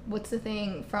what's the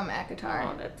thing from ACOTAR?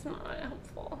 Oh, that's not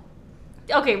helpful.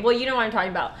 Okay, well, you know what I'm talking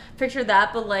about. Picture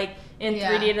that, but like in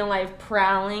 3D and life,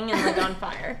 prowling and like on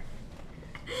fire.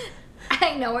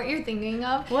 I know what you're thinking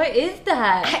of. What is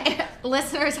that?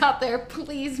 Listeners out there,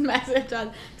 please message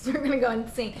us because we're gonna go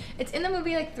insane. It's in the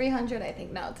movie like 300, I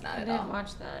think. No, it's not I at all. didn't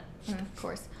watch that. Of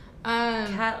course.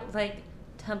 Cat like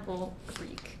temple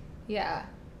Greek. Yeah.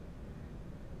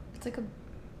 It's like a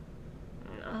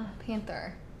No.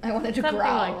 panther. I wanted to Something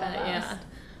growl like that, almost.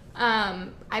 yeah.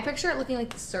 I picture it looking like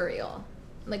the surreal,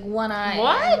 like one eye,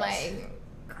 What? and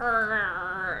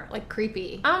like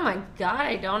creepy. Oh my god,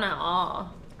 I don't at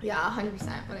all. Yeah,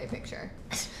 100% what I picture.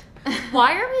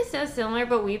 Why are we so similar,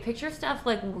 but we picture stuff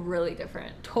like really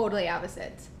different? Totally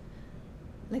opposites.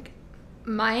 Like,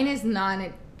 mine is not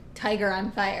a tiger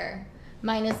on fire.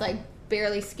 Mine is like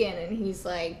barely skin, and he's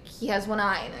like, he has one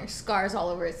eye, and there's scars all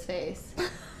over his face,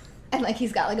 and like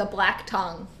he's got like a black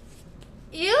tongue.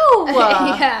 Ew!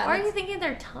 Yeah. Why are you thinking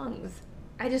their tongues?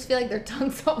 I just feel like their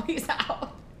tongue's always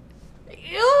out.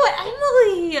 Ew,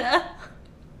 Emily!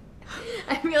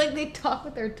 I feel like they talk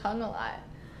with their tongue a lot.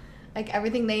 Like,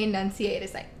 everything they enunciate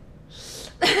is like...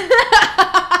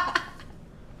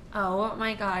 Oh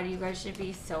my god, you guys should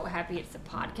be so happy it's a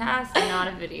podcast and not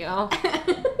a video.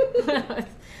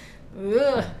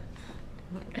 Ugh.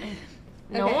 Okay.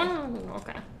 No Okay. one?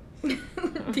 Okay.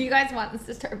 Do you guys want us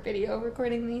to start video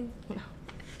recording these? No.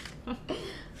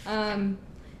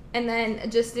 And then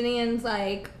Justinian's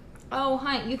like, oh,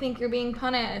 Hunt, you think you're being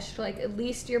punished. Like, at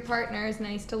least your partner is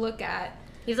nice to look at.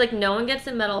 He's like, no one gets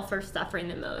a medal for suffering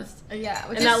the most. Yeah.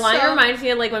 Which And that line reminds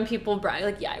me of, like, when people brag,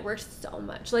 like, yeah, I work so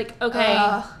much. Like,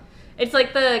 okay. It's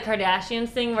like the Kardashians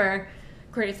thing where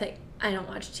Courtney's like, I don't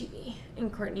watch TV.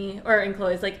 And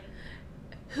Chloe's like,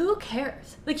 who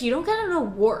cares? Like, you don't get an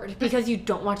award because you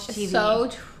don't watch TV. So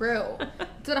true.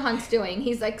 That's what Hunt's doing.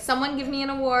 He's like, someone give me an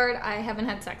award. I haven't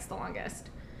had sex the longest.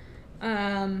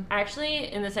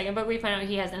 Actually, in the second book, we find out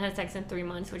he hasn't had sex in 3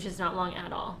 months, which is not long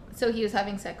at all. So he was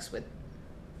having sex with...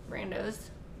 Randos.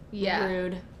 Yeah.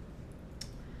 Rude.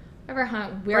 Whatever,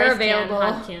 Hunt. We're Bryce available.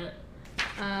 Hunt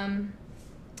can't.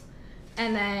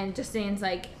 And then Justinian's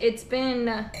like, it's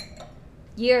been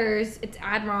years. It's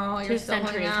Admiral. 2 You're still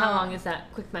holding centuries. out. How long is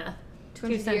that? Quick math.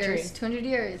 2 centuries. 200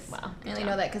 years. Wow. I only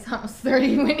know that because Hunt was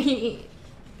 30 when he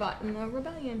fought in the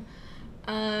rebellion.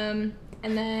 And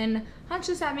then Hunt's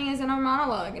just having his inner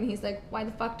monologue, and he's like, why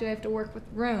the fuck do I have to work with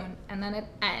Rune? And then it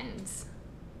ends.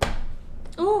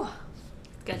 Ooh.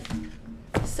 Good.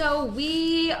 So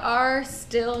we are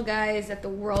still, guys, at the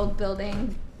world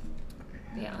building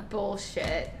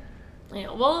bullshit.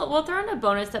 Yeah, we'll throw in a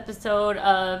bonus episode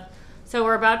of... So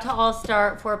we're about to all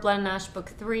start For Blood and Ash Book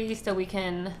 3, so we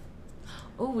can...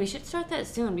 Oh, we should start that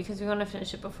soon because we want to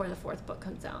finish it before the 4th book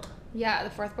comes out. Yeah, the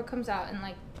 4th book comes out in,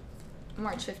 like,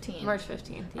 March 15th. March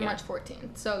 15th, yeah. March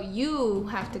 14th. So you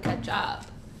have to catch up.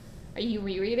 Are you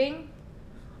rereading?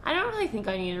 I don't really think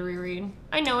I need to reread.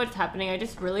 I know what's happening. I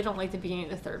just really don't like the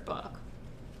beginning of the 3rd book.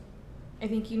 I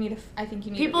think you need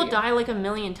People die like a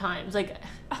million times. Like,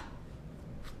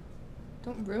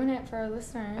 don't ruin it for our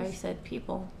listeners. I said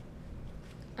people.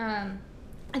 I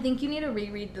think you need to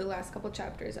reread the last couple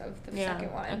chapters of the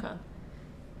second one. Okay.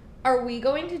 Are we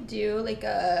going to do like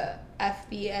a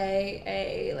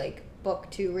FBA, like book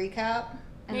 2 recap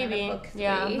And maybe. then a book 3.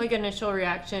 Yeah, like initial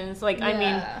reactions. Like, I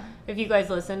mean, if you guys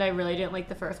listened, I really didn't like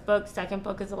the first book. Second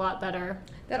book is a lot better.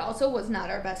 That also was not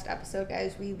our best episode,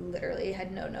 guys. We literally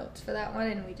had no notes for that one,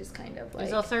 and we just kind of like... It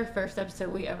was also our first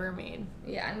episode we ever made.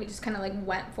 Yeah, and we just kind of like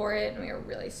went for it, and we were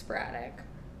really sporadic.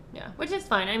 Yeah, which is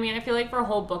fine. I mean, I feel like for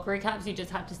whole book recaps, you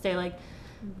just have to say, like,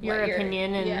 your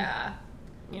opinion and,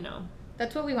 you know.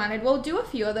 That's what we wanted. We'll do a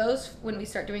few of those when we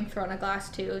start doing Throne of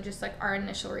Glass, too. Just, like, our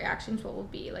initial reactions will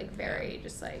be, like, very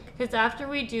just, like... Because after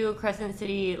we do Crescent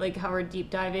City, like, how we're deep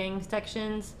diving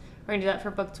sections, we're going to do that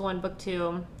for books 1, book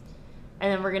 2.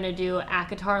 And then we're going to do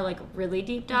ACOTAR, like, really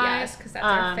deep dive. Yes, because that's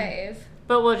our fave.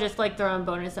 But we'll just, like, throw in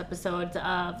bonus episodes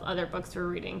of other books we're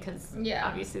reading because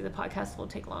obviously the podcast will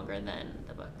take longer than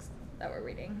the books that we're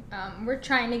reading. We're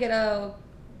trying to get a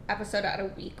episode out a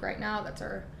week right now. That's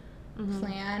our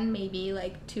plan. Maybe,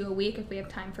 like, 2 a week if we have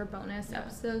time for bonus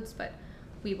episodes. But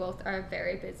we both are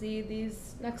very busy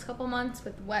these next couple months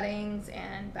with weddings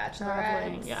and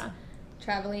bachelorettes.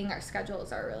 Traveling. Our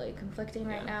schedules are really conflicting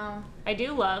right now. I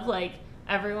do love, like,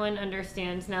 everyone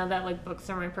understands now that, like, books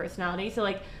are my personality. So,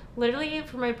 like, literally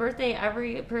for my birthday,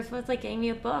 every person was, like, getting me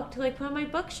a book to, like, put on my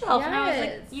bookshelf. Yes. And I was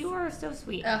like, you are so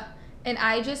sweet. And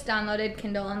I just downloaded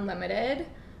Kindle Unlimited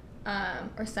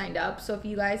or signed up. So if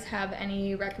you guys have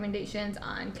any recommendations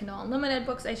on Kindle Unlimited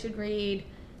books I should read,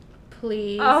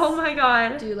 please. Oh, my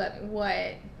God. Do let me.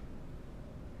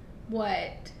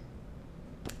 What?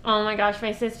 Oh, my gosh.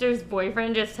 My sister's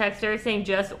boyfriend just texted her saying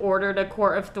just ordered A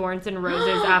Court of Thorns and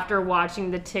Roses after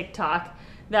watching the TikTok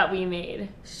that we made.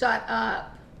 Shut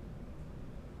up.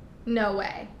 No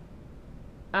way.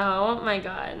 Oh, my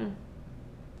God.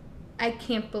 I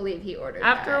can't believe he ordered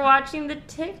after that. Watching the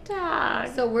TikTok.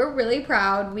 So we're really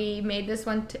proud. We made this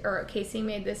one, or Casey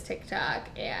made this TikTok,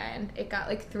 and it got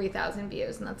like 3,000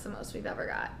 views, and that's the most we've ever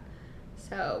got.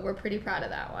 So we're pretty proud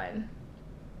of that one.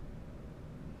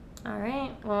 All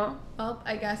right. Well,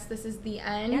 I guess this is the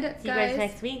end, See you guys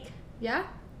next week. Yeah.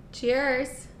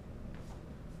 Cheers.